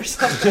Jasmine or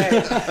something.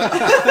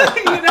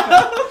 You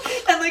know?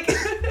 And like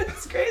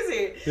it's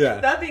crazy. Yeah.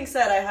 That being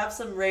said, I have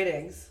some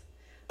ratings.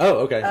 Oh,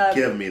 okay.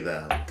 Give me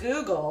them.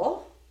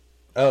 Google.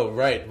 Oh,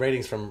 right.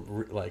 Ratings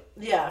from like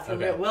Yeah,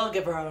 Okay. we'll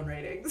give our own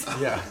ratings.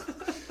 yeah.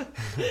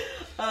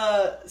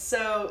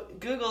 So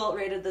Google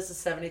rated this as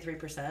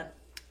 73%.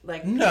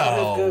 Like No.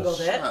 people who've Googled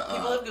it. Shut up.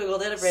 People who've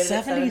Googled it have rated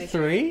it 73.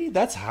 73?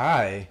 That's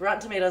high.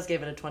 Rotten Tomatoes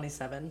gave it a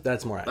 27.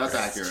 That's more accurate.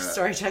 That's accurate.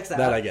 Story checks out.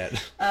 That I get.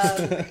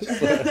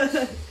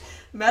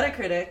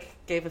 Metacritic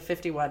gave a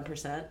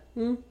 51%.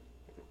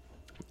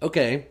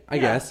 Okay, I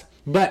guess.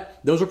 But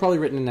those were probably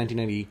written in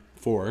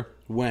 1994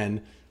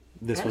 when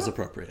this was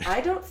appropriate. I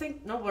don't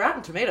think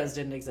Rotten Tomatoes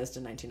didn't exist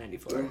in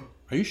 1994.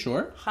 Are you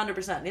sure?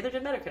 100%. Neither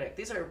did Metacritic.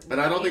 These are But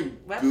I don't think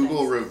web Google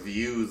things.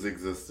 reviews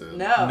existed.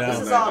 No, No.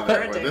 this is all But-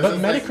 current this data. But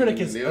is like Metacritic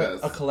is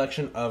newest. a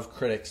collection of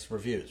critics'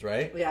 reviews,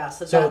 right? Yeah,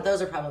 so, So-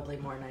 those are probably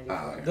more 94.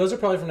 okay. Those are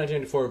probably from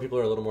 1994 where people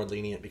are a little more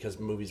lenient because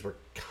movies were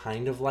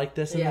kind of like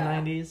this in Yeah. the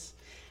 90s.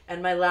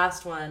 And my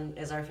last one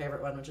is our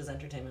favorite one, which is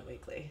Entertainment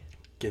Weekly.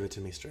 Give it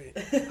to me straight.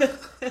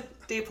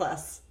 D+.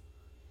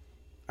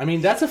 I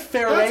mean, that's a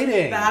fair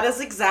rating. That is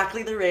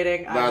exactly the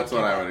rating. That's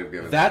what I would have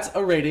given. That's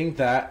a rating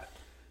that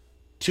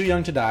Too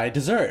Young to Die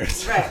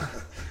deserves. Right.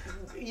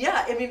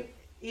 Yeah, I mean,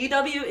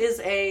 EW is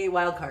a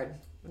wild card.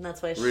 And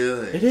that's why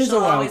Really? It is she'll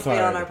a wild always card.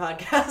 be on our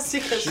podcast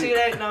because she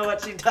didn't know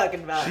what she's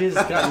talking about. She's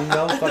got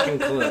no fucking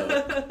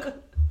clue.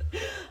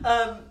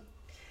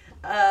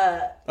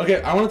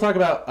 Okay, I want to talk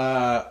about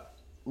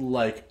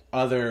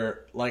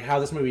other how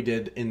this movie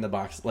did in the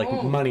box,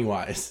 money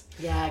wise.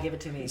 Yeah, give it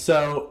to me.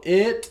 So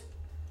its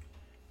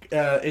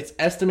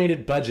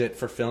estimated budget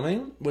for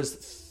filming was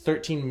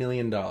 $13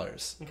 million.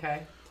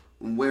 Okay.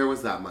 Where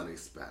was that money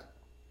spent?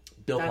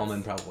 Bill That's-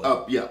 Pullman probably.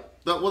 Oh, yeah.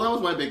 That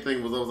was my big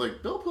thing. I was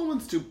like, Bill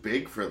Pullman's too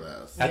big for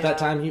this. At that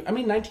Yeah. time,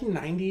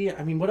 1990.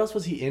 I mean, what else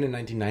was he in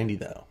 1990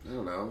 though? I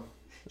don't know.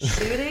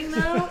 Shooting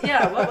though?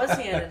 Yeah, what was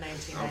he in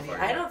 1990? Oh,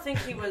 I don't think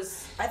he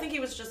was. I think he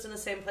was just in the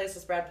same place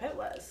as Brad Pitt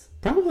was.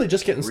 Probably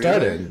just getting Really?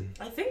 started.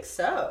 I think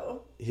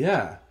so.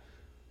 Yeah.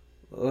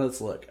 Let's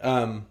look.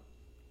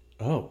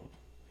 Oh,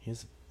 he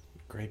has a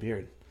gray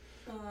beard.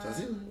 Does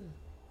he?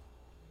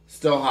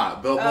 Still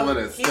hot. Bill Pullman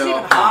is he's still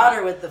even hot.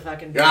 hotter with the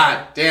fucking beard.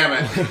 God damn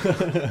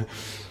it.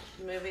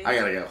 Movie. I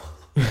gotta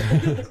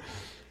go.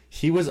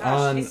 He was Gosh,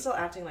 on. he's still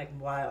acting like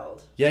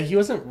wild. Yeah, he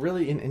wasn't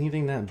really in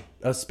anything then.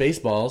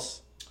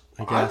 Spaceballs,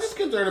 I I'm guess. just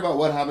concerned about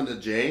what happened to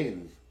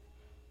Jane.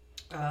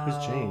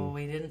 Oh, Jane?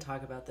 we didn't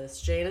talk about this.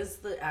 Jane is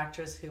the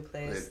actress who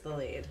plays Wait. the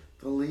lead.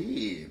 The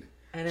lead.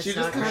 And it's She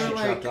not just kind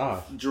great. of Dropped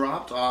off.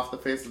 dropped off the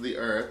face of the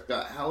earth,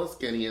 got hella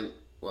skinny and,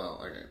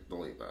 well, okay,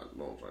 delete that.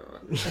 Don't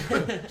try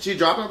that. She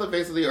dropped off the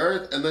face of the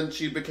earth and then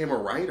she became a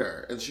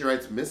writer and she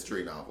writes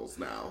mystery novels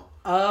now.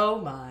 Oh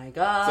my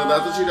god. So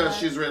that's what she does.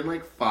 She's written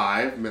like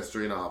 5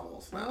 mystery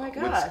novels now. Oh my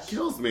gosh. Which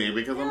kills me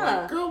because I'm Yeah.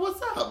 like, girl,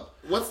 what's up?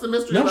 What's the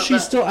mystery No, about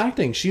she's that? still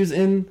acting. She was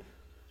in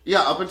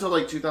Yeah, up until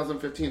like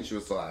 2015 she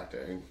was still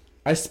acting.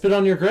 I Spit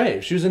on Your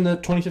Grave. She was in the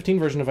 2015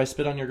 version of I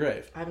Spit on Your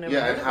Grave. I've never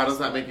Yeah, heard and of how this does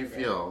that one. make you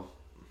feel?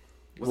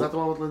 Was that the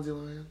one with Lindsay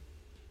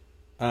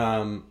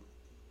Lohan?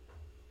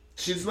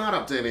 She's not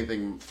up to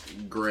anything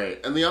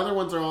great. And the other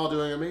ones are all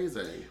doing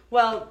amazing.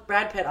 Well,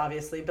 Brad Pitt,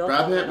 obviously. Bill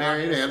Brad Pitt Pullman,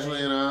 married obviously.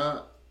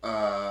 Angelina.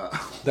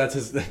 That's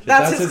his.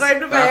 That's his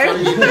claim to That's what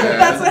he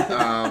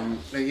fame.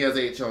 did. And he has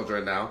 8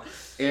 children now.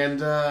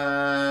 And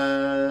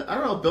I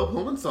don't know, Bill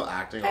Pullman's still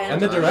acting. All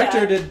And the time. director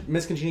Yeah. did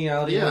Miss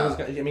Congeniality. Yeah.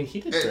 I mean,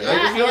 he did I great.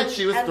 just feel like and-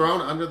 she was and- thrown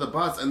under the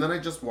bus. And then I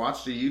just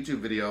watched a YouTube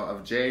video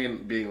of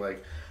Jane being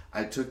like,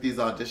 I took these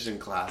audition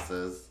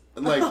classes.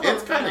 And like,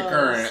 it's kind of no,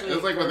 current. It was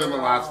sweet like within the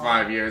girl. last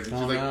 5 years. And Oh,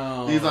 she's like,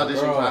 no, these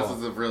audition girl.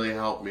 classes have really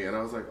helped me. And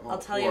I was like, oh, I'll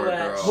tell you poor what,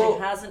 girl. she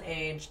hasn't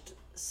aged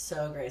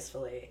so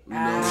gracefully No.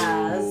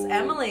 as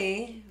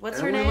Emily. What's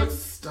Emily her name? looks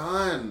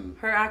stunned.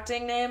 Her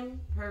acting name?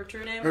 Her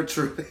true name? Her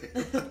true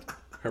name.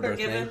 Her birth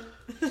given.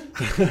 name.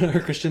 Her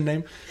Christian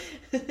name.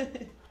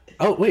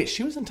 Oh wait,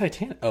 she was in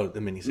Titanic. Oh,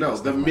 the miniseries. No,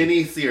 the Never mind.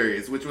 mini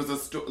series, which was a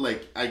story.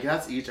 Like, I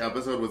guess each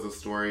episode was a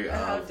story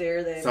How of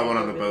dare they someone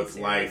make on a the boat's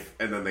miniseries. life,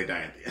 and then they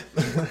die at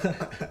the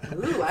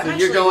end. Ooh, I'm So actually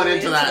you're going really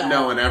into that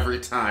knowing every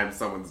time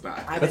someone's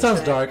died. I'm That sounds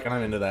into it. dark, and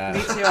I'm into that.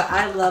 Me too.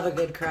 I love a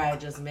good cry.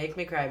 Just make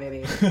me cry,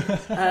 baby.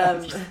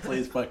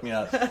 Please fuck me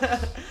up.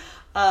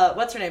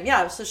 What's her name?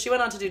 Yeah, so she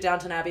went on to do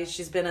Downton Abbey.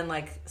 She's been in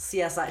like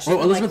CSI. She's Oh,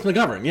 been, Elizabeth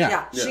McGovern. Yeah.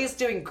 yeah, Yeah. she's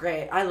doing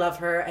great. I love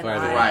her, and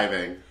Thriving.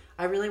 Thriving.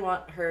 I really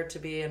want her to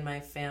be in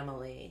my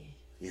family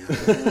Yeah.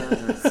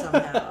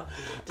 somehow.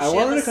 I Does she want her have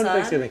to a come to son?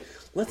 Thanksgiving.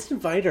 Let's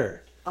invite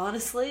her.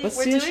 Honestly, Let's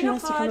we're see doing if she a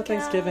wants to come to podcast.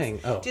 Thanksgiving.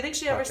 Oh, Do you think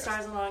she ever podcast.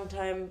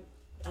 stars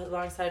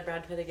alongside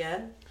Brad Pitt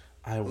again?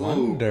 I Ooh,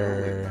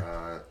 wonder.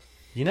 probably not.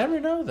 You never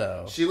know,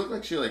 though. She looked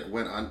like she like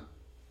went on.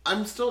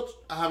 I'm still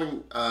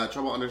having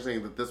trouble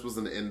understanding that this was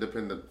an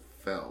independent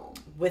film.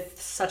 With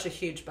such a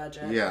huge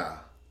budget. Yeah.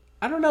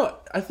 I don't know.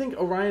 I think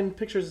Orion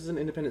Pictures is an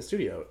independent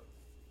studio.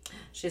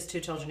 She has 2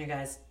 children, you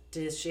guys.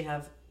 Does she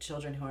have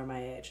children who are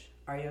my age?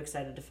 Are you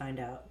excited to find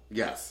out?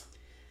 Yes.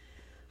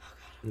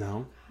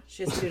 No.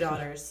 She has 2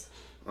 daughters.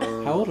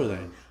 How old are they?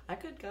 I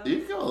could go. You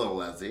can go a little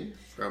Leslie.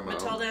 From,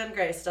 Matilda and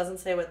Grace. Doesn't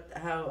say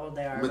how old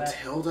they are.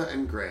 Matilda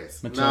and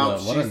Grace. Matilda,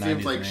 no, what she a seems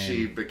 90s like name.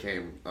 she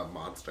became a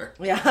monster.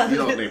 But yeah. You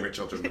don't name your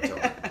children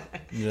Matilda.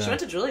 Yeah. She went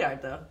to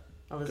Juilliard though.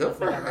 Good Elizabeth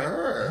for McGovern.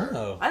 her.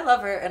 Oh. I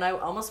love her, and I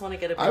almost want to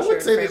get a I picture would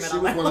and say frame that it she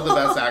on was my one of the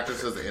wall. best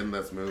actresses in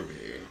this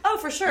movie. Oh,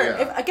 for sure.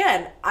 Yeah.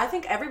 Again, I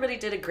think everybody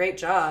did a great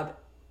job.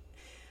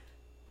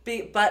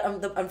 But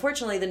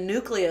unfortunately, the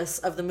nucleus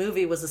of the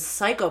movie was a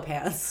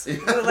psychopath who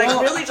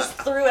really just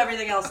threw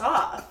everything else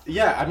off.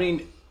 Yeah, I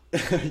mean,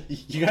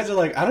 you guys are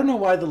like, I don't know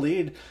why the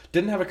lead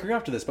didn't have a career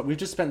after this, but we've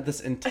just spent this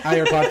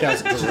entire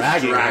podcast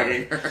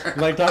dragging her.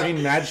 Like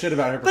talking mad shit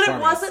about her But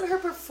performance. it wasn't her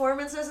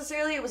performance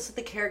necessarily; it was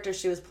the character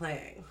she was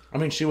playing. I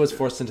mean, she was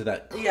forced into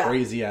that Yeah.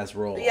 crazy ass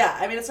role. Yeah,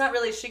 I mean, it's not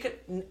really she could,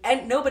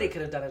 and nobody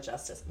could have done it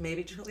justice.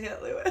 Maybe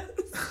Juliette Lewis.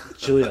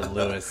 Julia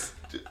Lewis.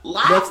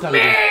 Love not me!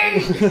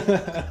 even-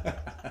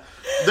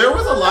 There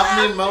was a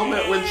love me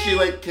moment when she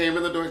like came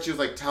in the door and she was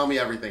like, tell me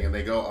everything. And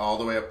they go all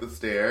the way up the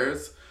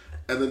stairs.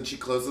 And then she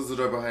closes the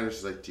door behind her.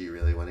 She's like, do you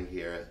really want to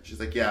hear it? She's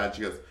like, yeah. And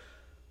she goes,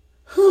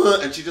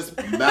 and she just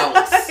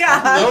melts.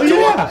 Yeah. Oh,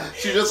 yeah.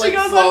 She just She like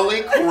goes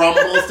slowly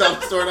crumbles down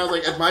the store, and I was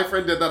like, if my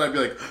friend did that, I'd be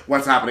like,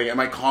 what's happening? Am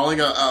I calling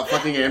a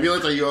fucking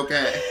ambulance? Are you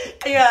okay?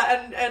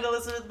 Yeah, and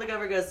Elizabeth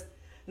McGovern goes,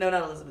 no,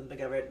 not Elizabeth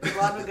McGovern. The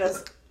blonde one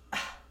goes,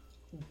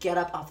 get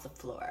up off the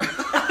floor.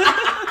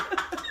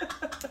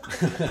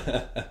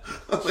 I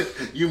was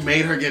like, you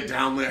made her get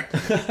down there.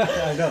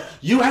 I know.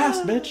 You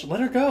asked, bitch. Let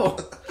her go.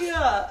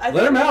 Yeah.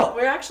 Let her melt.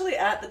 We're actually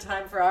at the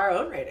time for our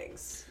own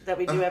ratings that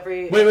we do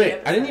every... Wait.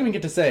 episode. I didn't even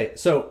get to say.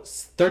 So,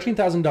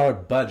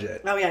 $13,000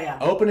 budget. Oh, yeah.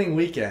 Opening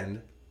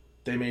weekend,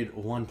 they made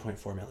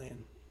 $1.4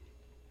 million.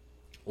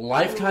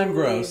 Lifetime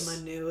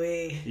gross.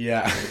 Manui.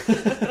 Yeah.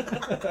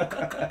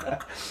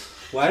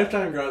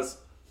 Lifetime gross,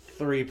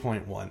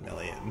 $3.1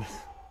 million.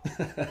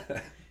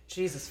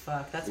 Jesus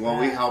fuck, that's Well,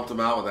 bad. we helped him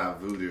out with that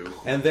voodoo.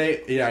 And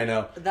yeah, I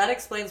know. That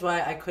explains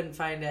why I couldn't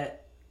find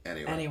it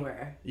Anyway.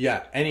 anywhere.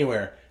 Yeah,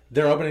 anywhere.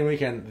 Their opening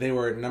weekend, they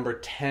were number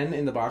 10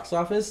 in the box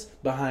office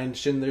behind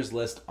Schindler's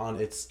List on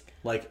its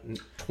like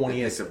It's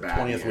 20th a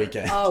bad year.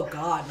 weekend. Oh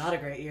god, not a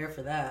great year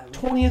for them.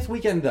 20th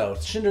weekend though.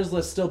 Schindler's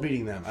List still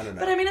beating them. I don't know.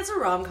 But I mean, it's a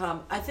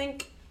rom-com. I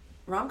think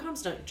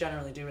rom-coms don't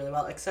generally do really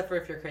well, except for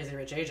if you're Crazy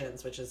Rich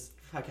Asians, which is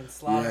fucking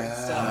slaughtered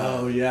Yeah. stuff.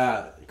 Oh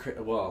yeah.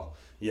 Well,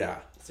 yeah.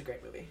 It's a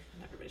great movie.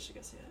 Everybody should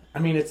go see it. I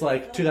mean, it's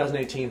like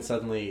 2018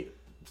 suddenly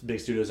big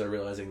studios are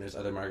realizing there's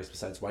other markets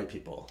besides white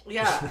people.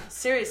 Yeah,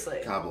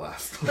 seriously. God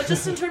bless. But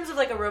just in terms of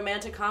like a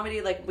romantic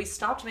comedy, like we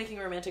stopped making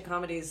romantic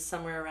comedies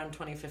somewhere around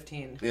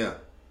 2015. Yeah.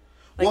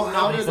 Like, Well,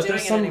 how nobody's did- But doing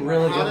there's it some anymore.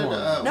 really How good did,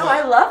 ones. No, what,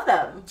 I love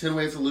them. 10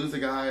 Ways to Lose a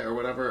Guy or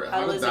whatever. How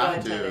did Lose a that Guy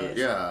in 10 do? Days.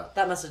 Yeah.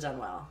 That must have done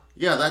well.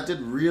 Yeah, that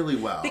did really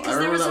well. Because I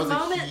there remember was that a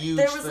moment, huge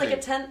there was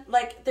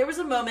thing. there was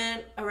a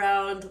moment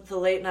around the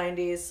late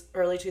 90s,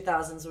 early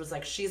 2000s, it was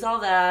like, She's All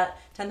That,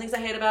 10 Things I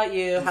Hate About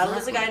You, How to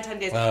Lose a Guy in 10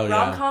 Days. Oh, yeah.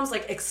 Rom-coms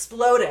like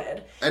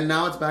exploded. And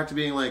now it's back to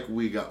being like,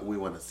 we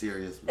want a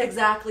serious movie.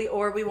 Exactly.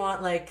 Or we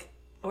want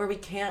or we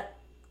can't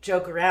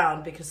joke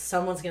around because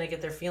someone's going to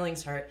get their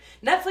feelings hurt.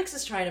 Netflix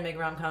is trying to make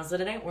rom-coms that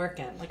it ain't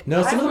working. Like,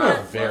 No, some of them are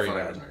want- very That's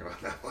bad. not even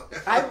talking about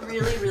that one. I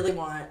really, really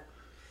want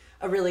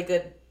a really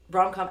good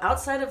rom-com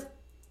outside of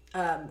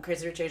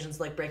Crazy Rich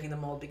Asians, like breaking the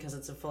mold because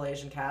it's a full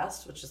Asian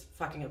cast, which is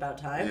fucking about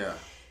time. Yeah.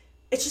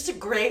 It's just a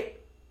great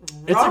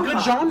It's a rom-com.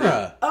 good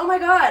genre. Oh my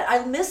god,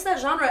 I miss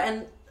that genre.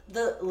 And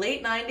the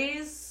late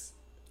 90s,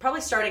 probably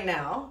starting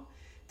now,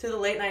 to the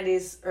late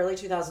 90s, early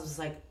 2000s was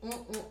like,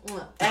 Oh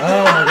my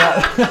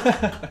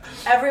god.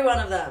 every one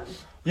of them.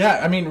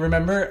 Yeah, I mean,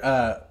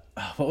 remember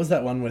what was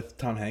that one with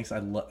Tom Hanks?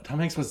 Tom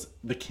Hanks was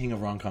the king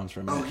of rom-coms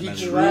for a minute. Oh, he and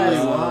I truly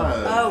really-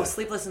 was. Oh,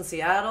 Sleepless in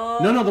Seattle.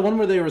 No, the one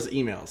where there was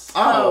emails.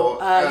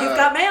 You've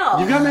Got Mail.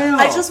 You've Got Mail.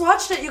 I just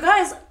watched it, you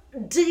guys.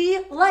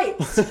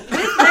 Delights with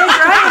Meg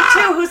Ryan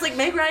too, who's like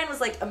Meg Ryan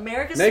was like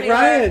America's Meg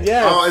sweetheart. Ryan,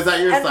 yes. Oh, is that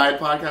your And- side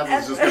podcast?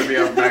 It's just going to be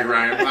a Meg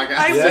Ryan podcast?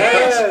 I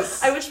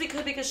Yes. wish. I wish we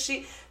could because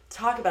she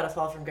talk about a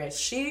fall from grace.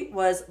 She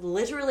was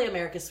literally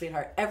America's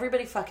sweetheart.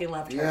 Everybody fucking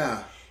loved her.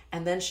 Yeah.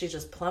 And then she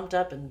just plumped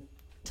up and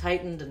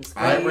tightened and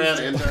I squeezed.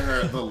 ran into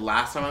her the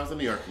last time I was in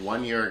New York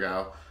 1 year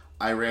ago.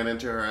 I ran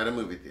into her at a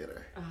movie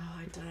theater. Oh,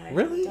 I died.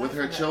 Really? I died With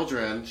her from it.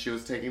 children, she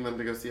was taking them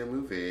to go see a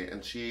movie,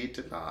 and she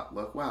did not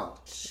look well.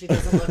 She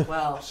doesn't look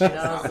well. She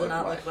does look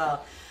not well. look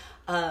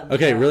well.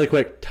 Okay, yeah. really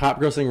quick. Top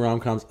grossing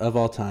rom-coms of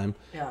all time.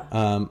 Yeah.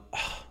 Of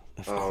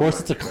Oh course,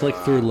 my it's a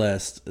click-through God.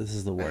 list. This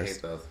is the I hate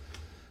worst. those.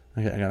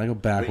 Okay, I gotta go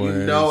But backwards.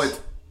 you know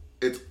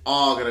it's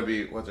all going to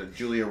be, what's it,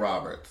 Julia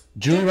Roberts.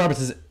 Julia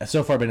Roberts has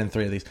so far been in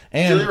 3 of these.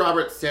 And Julia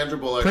Roberts, Sandra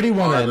Bullock Pretty are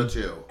Woman. the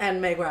two. And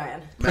Meg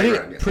Ryan. Pretty, Meg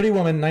Ryan, yeah. Pretty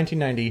Woman,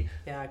 1990,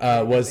 Yeah,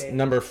 great was movie.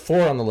 number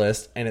 4 on the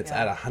list, and it's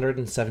Yeah. at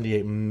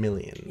 178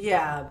 million.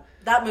 Yeah,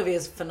 that movie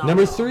is phenomenal.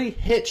 Number 3,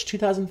 Hitch,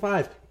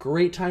 2005.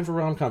 Great time for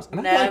rom-coms.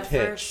 And I liked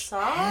Never Hitch.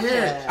 saw Hitch.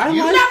 it. I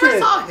You liked never it.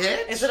 saw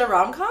Hitch? Is it a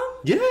rom com?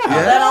 Yeah.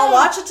 Then I'll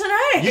watch it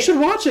tonight. You should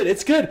watch it.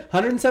 It's good.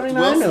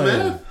 179 Will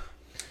million. Smith?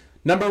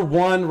 Number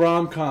 1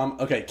 rom-com.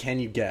 Okay, can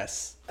you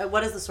guess?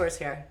 What is the source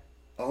here?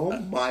 Oh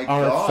my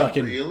Our god,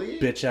 fucking really?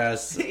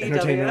 bitch-ass EW.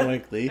 Entertainment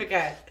Weekly.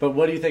 Okay. But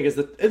what do you think is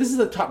this is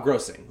the top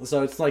grossing.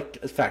 So it's like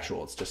it's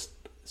factual. It's just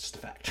a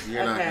fact.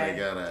 You're not Okay. going to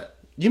get it.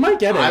 You might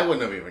get it. I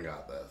wouldn't have even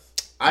got this.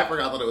 I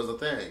forgot that it was a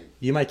thing.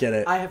 You might get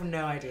it. I have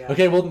no idea.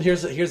 Okay, well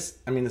here's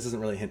I mean this isn't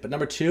really a hint, but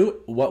number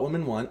 2, What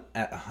Women Want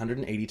at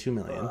 182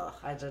 million. Ugh,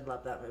 I did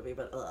love that movie,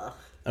 but ugh.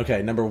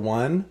 Okay, number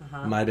 1,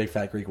 Uh-huh. My Big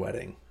Fat Greek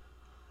Wedding.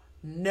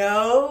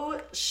 No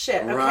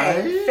shit. Okay.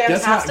 Right?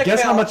 Fantastic.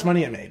 Guess how film. much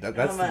money it made.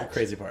 That's the much?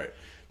 crazy part.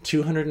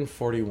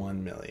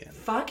 241 million.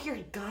 Fuck your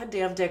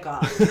goddamn dick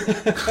off.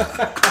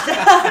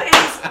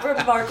 That is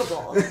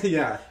remarkable.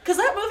 Yeah. Because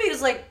that movie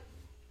is like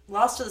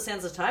lost to the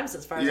sands of times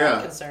as far as Yeah.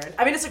 I'm concerned.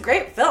 I mean, it's a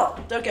great film.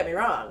 Don't get me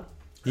wrong.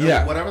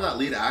 Yeah. Whatever that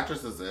lead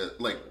actress is,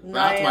 like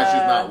that's why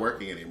she's not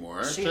working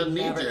anymore. She shouldn't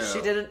need to.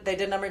 She didn't. They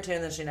did number 2,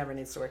 and then she never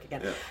needs to work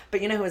again. Yeah.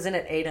 But you know who was in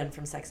it? Aiden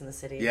from Sex and the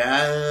City.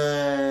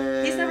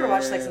 Yeah. He's never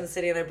watched Sex and the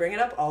City, and I bring it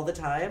up all the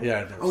time. Yeah.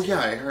 I've never Oh seen yeah,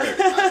 I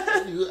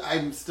heard.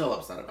 I'm still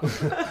upset about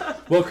it it.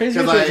 Well, Crazy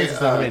Rich because Asians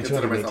is I made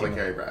consider myself 218 a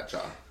Carrie million.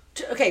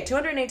 Bradshaw. Okay,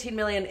 218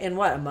 million in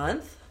what, a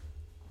month?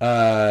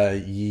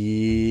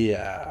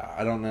 Yeah.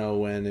 I don't know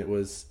when it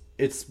was.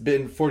 It's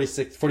been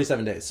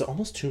 47 days, so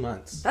almost 2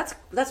 months.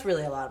 That's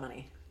really a lot of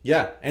money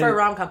Yeah. for a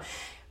rom-com.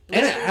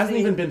 And it hasn't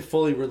even been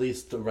fully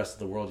released to the rest of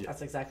the world yet.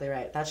 That's exactly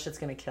right. That shit's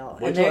gonna kill.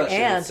 Wait till that shit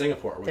in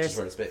Singapore, which there's is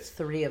where it's based.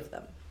 3 of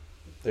them.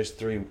 There's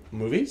 3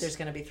 movies? There's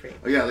gonna be 3.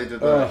 Oh yeah, they did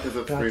that because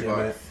it's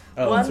 $3.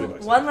 Oh, One,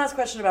 $3. one last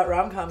question about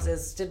rom-coms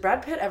is, did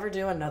Brad Pitt ever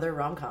do another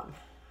rom-com?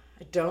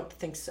 I don't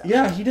think so.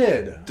 Yeah, he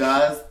did.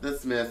 Does The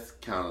Smiths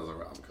count as a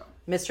rom-com?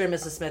 Mr. and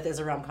Mrs. Smith is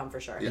a rom-com for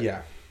sure.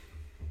 Yeah.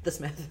 The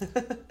Smith.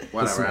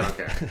 Whatever, I don't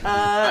care.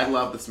 I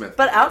love The Smith.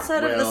 But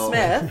outside of Will,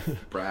 The Smith,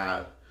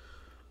 Brad.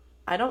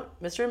 I don't...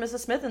 Mr. and Mrs.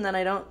 Smith, and then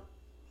I don't...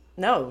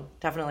 No,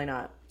 definitely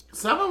not.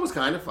 7 was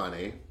kind of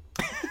funny.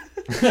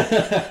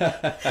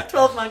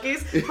 12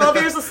 Monkeys, 12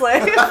 Years a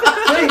Slave.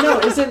 Wait, no,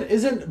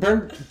 isn't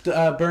Burn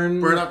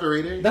After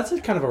Reading? That's a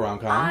kind of a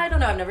rom-com. I don't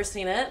know. I've never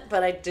seen it,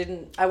 but I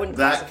wouldn't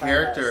That classify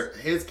character, it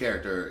his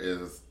character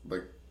is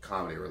the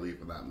comedy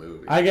relief of that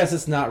movie. I guess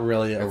it's not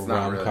really a It's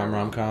not really a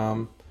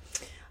rom-com.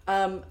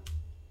 as.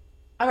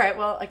 All right,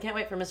 well, I can't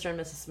wait for Mr. and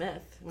Mrs.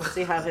 Smith. We'll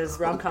see how his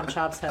rom-com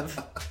chops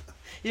have...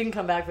 You can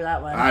come back for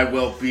that one. I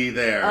will be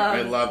there.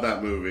 I love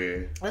that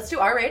movie. Let's do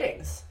our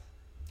ratings.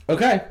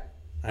 Okay.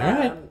 All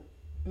right.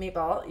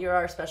 Meatball, you're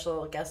our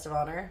special guest of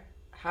honor.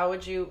 How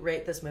would you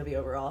rate this movie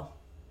overall?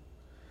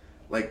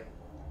 Like,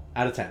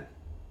 Out of 10.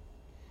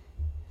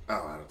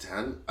 out of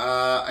 10?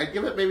 I'd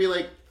give it maybe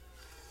like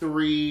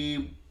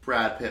 3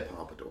 Brad Pitt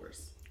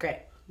pompadours. Great.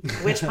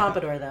 Which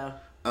pompadour, though?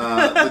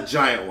 The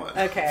giant one.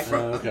 Okay.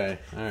 Okay.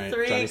 All right.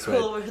 3 Johnny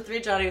Suede. 3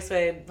 Johnny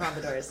Suede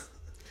pompadours.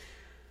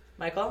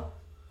 Michael?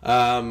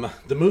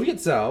 The movie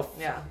itself,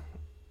 Yeah.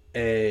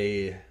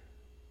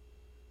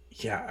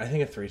 I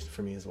think a 3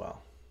 for me as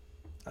well.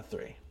 A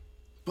 3.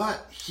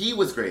 But he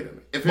was great in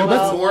it. If it Well, was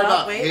that's- more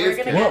about wait, his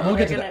we're gonna character. We'll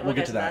get to gonna- that. we'll We'll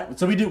get get to to that. that.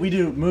 So we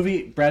do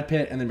movie Brad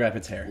Pitt and then Brad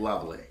Pitt's hair.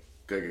 Lovely.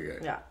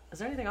 Good. Yeah. Is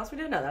there anything else we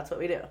do? No, that's what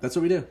we do. That's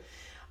what we do.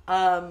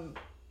 I'm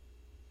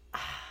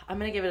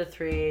gonna give it a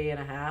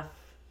 3.5.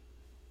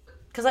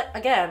 Because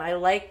I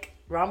like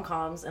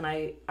rom-coms and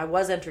I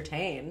was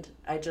entertained.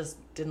 I just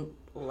didn't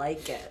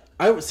like it.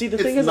 I see. The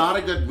thing It's is, not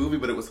a good movie,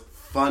 but it was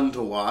fun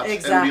to watch and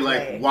Exactly. be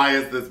like, why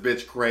is this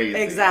bitch crazy?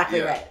 Exactly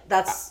Yeah. right.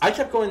 That's I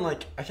kept going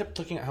I kept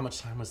looking at how much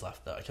time was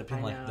left though. I kept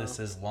being I like, know. this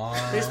is long.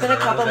 There's been a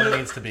couple than it mo-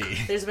 needs to be.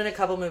 There's been a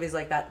couple movies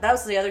like that. That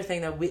was the other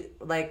thing that we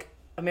like.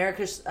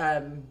 America's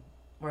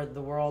or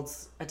the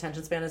world's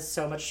attention span is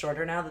so much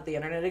shorter now that the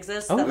internet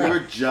exists. Oh, that, We like, were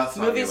just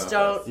talking movies about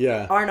don't this.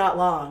 Yeah. are not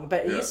long,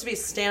 but it Yeah. used to be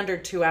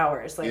standard 2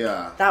 hours. Like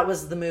Yeah. that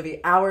was the movie.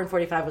 Hour and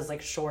 45 was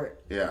like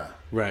short. Yeah.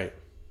 Right.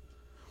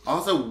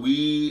 Also,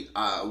 we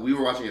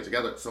were watching it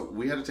together, so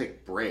we had to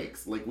take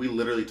breaks. Like, we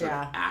literally took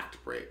Yeah.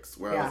 act breaks,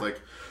 where I Yeah. was like,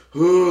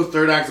 "Ooh,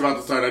 third act's about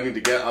to start. I need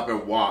to get up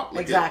and walk."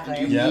 Like,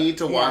 Exactly. you Yep. need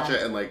to watch Yeah.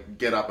 it and like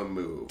get up and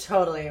move.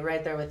 Totally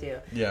right there with you.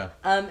 Yeah.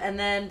 And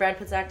then Brad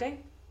Pitt's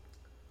acting.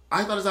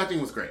 I thought his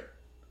acting was great,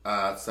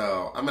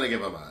 so I'm gonna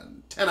give him a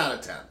 10 out of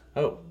 10.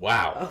 Oh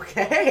wow.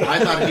 Okay. I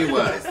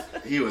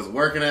thought he was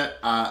working it,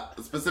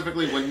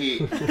 specifically when he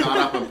got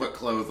up and put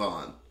clothes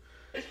on,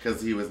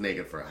 because he was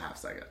naked for a half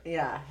second.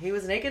 Yeah, he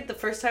was naked the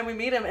first time we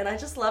meet him, and I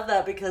just love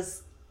that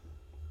because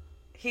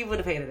he would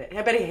have hated it.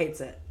 I bet he hates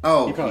it.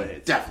 Oh, He he probably hates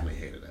it. definitely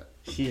hated it.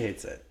 He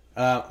hates it.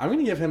 I'm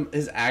gonna give him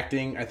his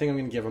acting. I think I'm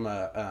gonna give him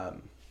a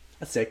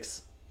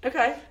 6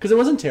 Okay. because it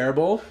wasn't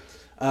terrible,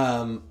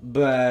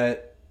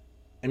 but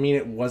I mean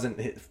it wasn't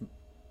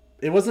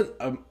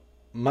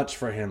much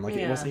for him. Like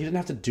it Yeah. wasn't. He didn't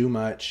have to do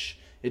much.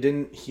 He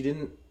didn't.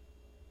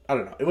 I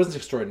don't know. It wasn't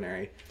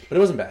extraordinary, but it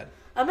wasn't bad.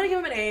 I'm gonna give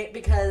him an 8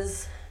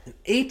 because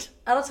 8.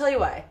 I'll tell you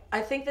why.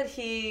 I think that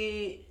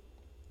he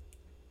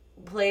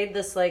played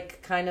this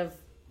like kind of.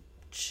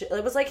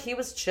 It was like he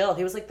was chill.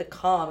 He was like the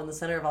calm in the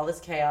center of all this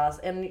chaos,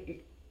 and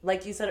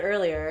like you said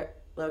earlier,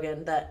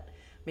 Logan, that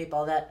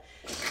Meatball, that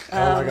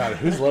Oh my god,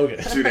 who's Logan?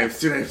 Two names.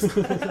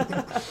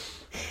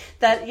 that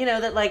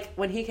that like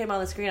when he came on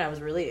the screen, I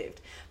was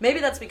relieved. Maybe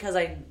that's because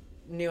I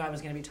knew I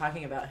was going to be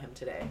talking about him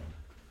today.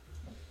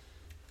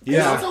 He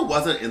also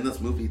wasn't in this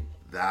movie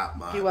that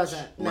much. He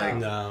wasn't, no. Like,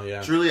 No,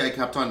 yeah. Truly, I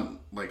kept on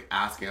like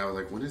asking. I was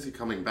like, when is he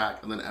coming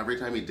back? And then every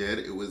time he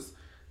did,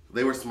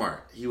 they were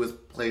smart. He was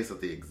placed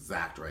at the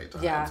exact right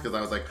times. Yeah. Because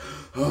I was like,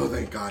 oh,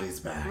 thank God he's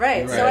back.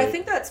 Right. So I Right.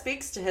 think that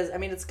speaks to his. I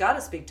mean, it's got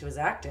to speak to his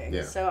acting.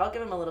 Yeah. So I'll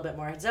give him a little bit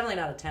more. It's definitely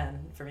not a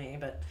 10 for me,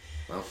 but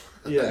Well,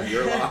 Yeah.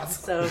 you're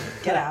lost. so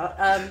get out.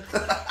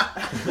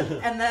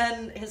 And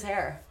then his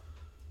hair.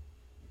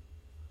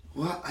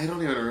 Well, I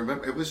don't even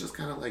remember. It was just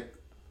kind of like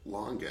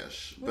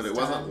longish, but it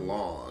wasn't done.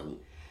 long.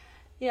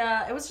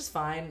 Yeah, it was just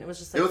fine. It was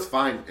just like It was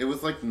fine. It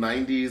was like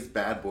 90s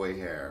bad boy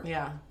hair.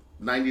 yeah.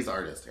 90s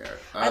artist hair.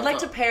 I'd like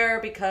to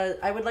pair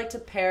I would like to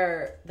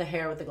pair the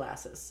hair with the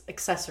glasses,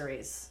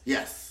 accessories.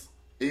 Yes.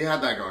 He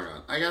had that going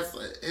on. I guess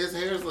his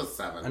hair's a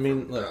 7. I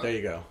mean, look, there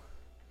you go.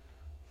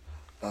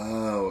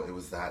 Oh, it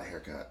was that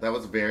haircut. That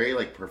was very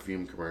like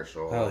perfume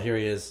commercial. Oh, here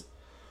he is.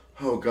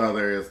 Oh god,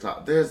 there is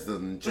top. There's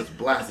them just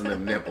blasting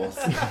them nipples.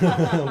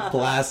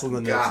 Blast on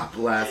the nose. God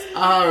bless.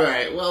 All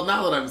right. Well,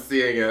 now that I'm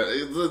seeing it,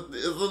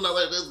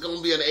 it's going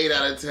to be an 8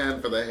 out of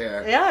 10 for the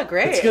hair. Yeah,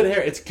 great. It's good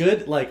hair. It's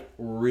good, like,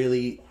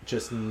 really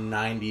just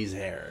 90s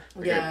hair.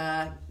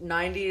 Yeah,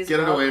 90s. Get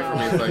it away pop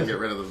from me pop. so I can get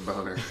rid of this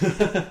boner.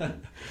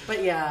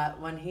 But yeah,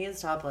 when he is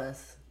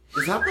topless.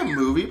 Is that the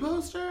movie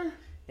poster?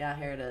 Yeah,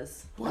 here it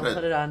is. What I'll a-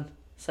 put it on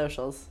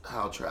socials.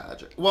 How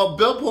tragic. Well,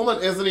 Bill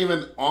Pullman isn't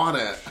even on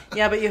it.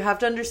 Yeah, but you have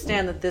to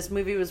understand that this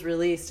movie was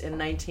released in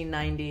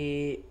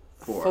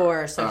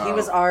 1994, so he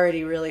was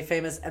already really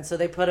famous, and so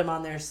they put him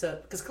on there so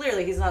because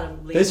clearly he's not a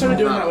lead. They started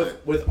doing role.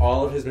 that with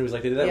all of his movies.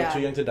 Like, they did that Yeah. with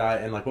Too Young to Die,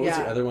 and, like, what was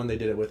Yeah. the other one they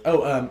did it with?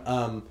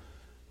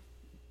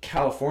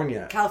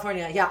 California.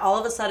 California. Yeah, all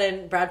of a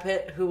sudden Brad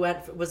Pitt, who was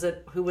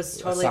totally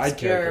side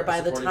obscure character,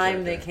 by the supporting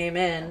time they character. came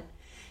in,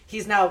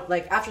 he's now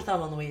like after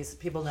Thelma and Louise,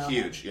 people know him.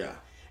 Huge, yeah.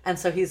 And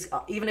so he's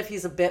even if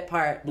he's a bit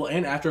part. Well,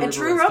 and after And River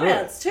True Runs Through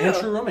Romance, It. too. And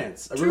True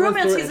Romance. True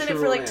Romance, he's in it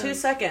for like 2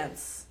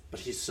 seconds.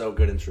 But he's so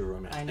good in True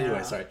Romance. I know.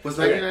 Anyway, sorry. Was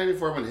Okay.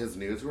 1994 when his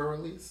nudes were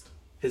released?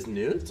 His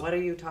nudes? What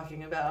are you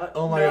talking about?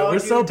 Oh my God, we're you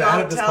so bad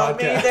don't at this tell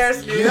me podcast.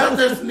 there's news. Yeah,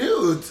 there's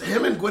nudes.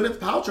 Him and Gwyneth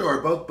Paltrow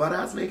are both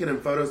butt-ass naked in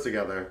photos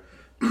together.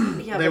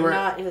 Yeah, They but were-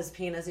 not his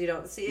penis. You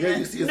don't see it. Yeah,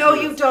 you see his No,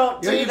 penis. you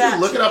don't. Yeah, do you do. that.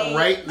 Look it to up me.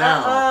 right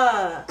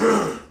now.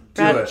 Do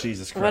Brad- it,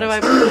 Jesus Christ. What do I?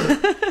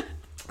 I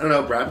don't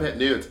know, Brad Pitt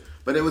nudes.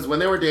 But it was when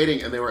they were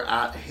dating and they were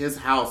at his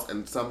house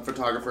and some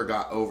photographer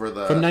got over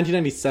the... From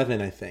 1997,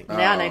 I think.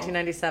 Yeah,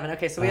 1997.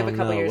 Okay, so we have a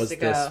couple years to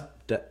go.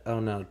 Oh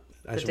no.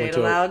 I The should went Data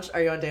to a- Lounge?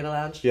 Are you on Data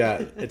Lounge?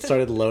 Yeah, it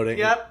started loading.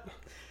 Yep.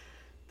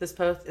 This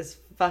post is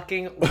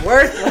fucking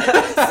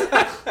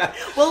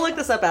worthless. We'll look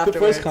this up The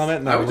afterwards. first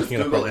comment, no, I I'm would just looking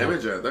it up Google right now.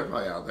 image it. They're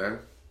probably out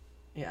there.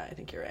 Yeah, I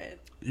think you're right.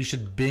 You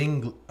should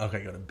Bing.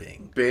 Okay, go to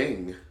Bing.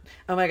 Bing.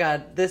 Oh my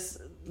god, this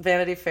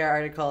Vanity Fair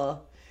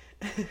article.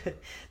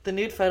 The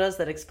nude photos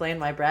that explain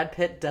why Brad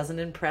Pitt doesn't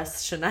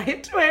impress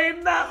Shania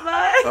Twain that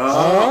much.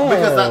 Oh,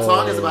 because that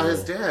song is about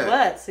his dick.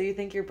 What? So you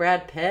think you're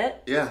Brad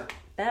Pitt? Yeah.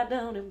 That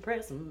don't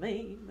impress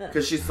me.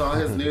 Because she saw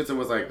his nudes and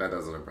was like, that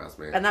doesn't impress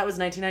me. And that was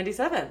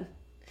 1997.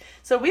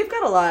 So we've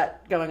got a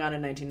lot going on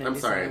in 1997. I'm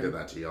sorry I did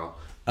that to y'all.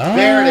 Oh,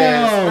 There it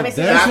is. Let me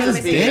see. There's Let his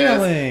me see.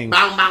 dangling.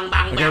 Bang, bang,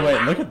 bang, Okay, bang, wait,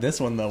 bang. look at this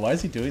one, though. Why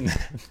is he doing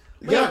that?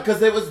 Yeah, because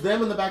it was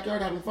them in the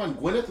backyard having fun.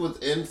 Gwyneth was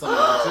in some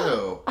of it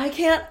too. I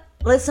can't,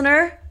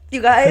 listener,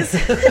 you guys,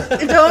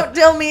 don't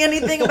tell me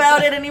anything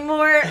about it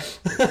anymore.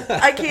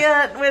 I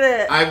can't with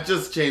it. I've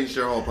just changed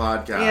your whole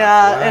podcast.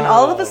 Yeah, and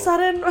all of a Wow.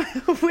 sudden,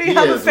 we He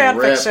have a is fan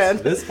ripped.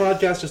 fiction. This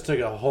podcast just took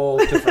a whole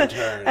different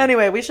turn.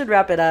 Anyway, we should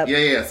wrap it up.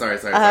 Yeah, sorry.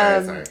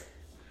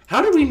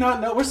 How did we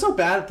not know? We're so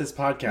bad at this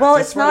podcast. Well, I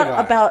it's swear to not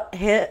God. about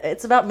hit.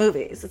 It's about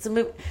movies. It's a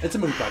movie. It's a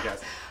movie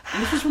podcast.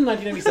 This was from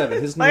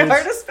 1997. His My nudes-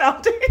 heart is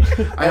pounding.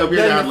 I hope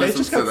your Yeah, dad your face listens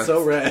just to got this.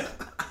 so red.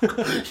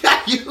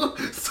 Yeah, you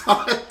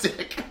saw a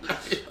dick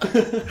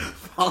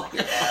falling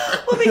apart.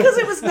 Well, because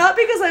it was not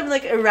because I'm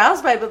like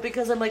aroused by it, but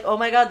because I'm like, oh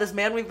my god, this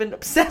man we've been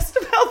obsessed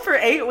about for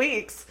 8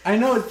 weeks. I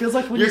know, it feels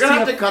like when You're you gonna see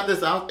have a- to cut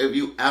this out if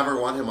you ever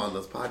want him on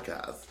this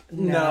podcast.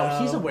 No,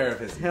 he's aware of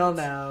his He'll needs.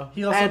 know.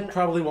 He also And-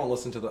 probably won't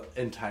listen to the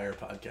entire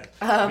podcast.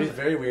 It'd be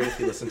very weird if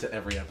he listened to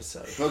every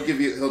episode. He'll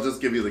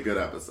just give you the good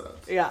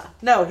episodes. Yeah.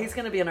 No, he's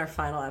going to be in our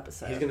final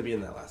episode. He's gonna be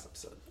in that last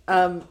episode.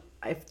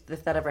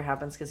 If that ever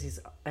happens, because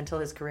until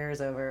his career is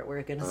over,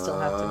 we're going to still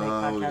have to make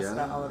podcasts yeah.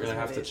 about all of We're his gonna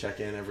have to movies. check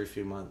in every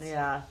few months.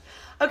 Yeah.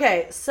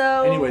 Okay,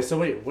 so. Anyway, so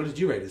wait, what did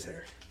you rate his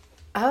hair?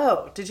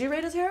 Oh, did you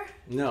rate his hair?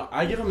 No,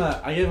 I give him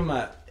a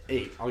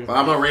 8. I'll give him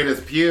I'm a gonna rate his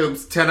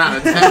pubes 10 out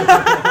of 10.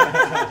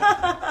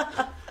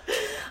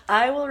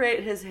 I will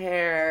rate his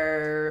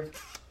hair.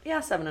 Yeah,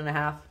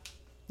 7.5.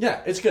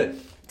 Yeah, it's good.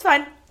 It's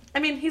fine. I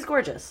mean, he's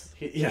gorgeous.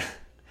 Yeah.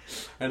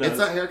 I know. It's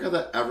that haircut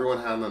that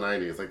everyone had in the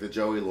 90s, like the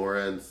Joey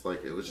Lawrence,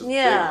 like it was just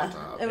Yeah. big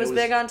on top. It was was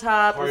big on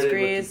top, it was parted with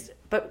greased,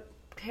 but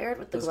paired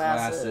with the those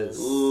glasses.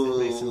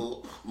 glasses.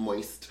 Ooh,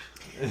 moist.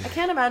 I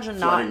can't imagine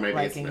not Flooding my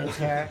liking basement. his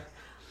hair.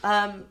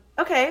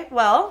 Okay,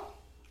 well,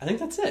 I think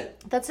that's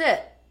it. that's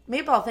it.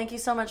 Meatball, thank you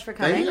so much for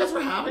Thank coming. you guys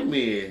for having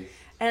me.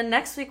 And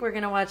next week we're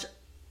going to watch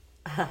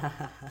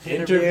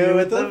Interview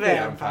with the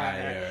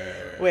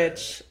Vampire.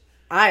 which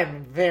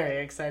I'm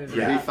very excited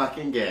Pretty about.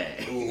 fucking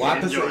gay.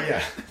 Lot to Enjoy say, it.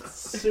 yeah.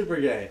 Super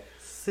gay.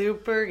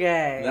 Super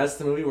gay. That's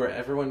the movie where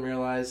everyone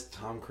realized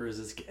Tom Cruise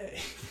is gay.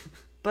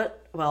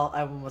 But, well,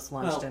 I almost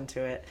launched Well,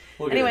 into it.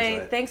 we'll get Anyway,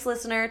 into it. thanks,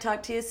 listener.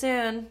 Talk to you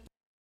soon.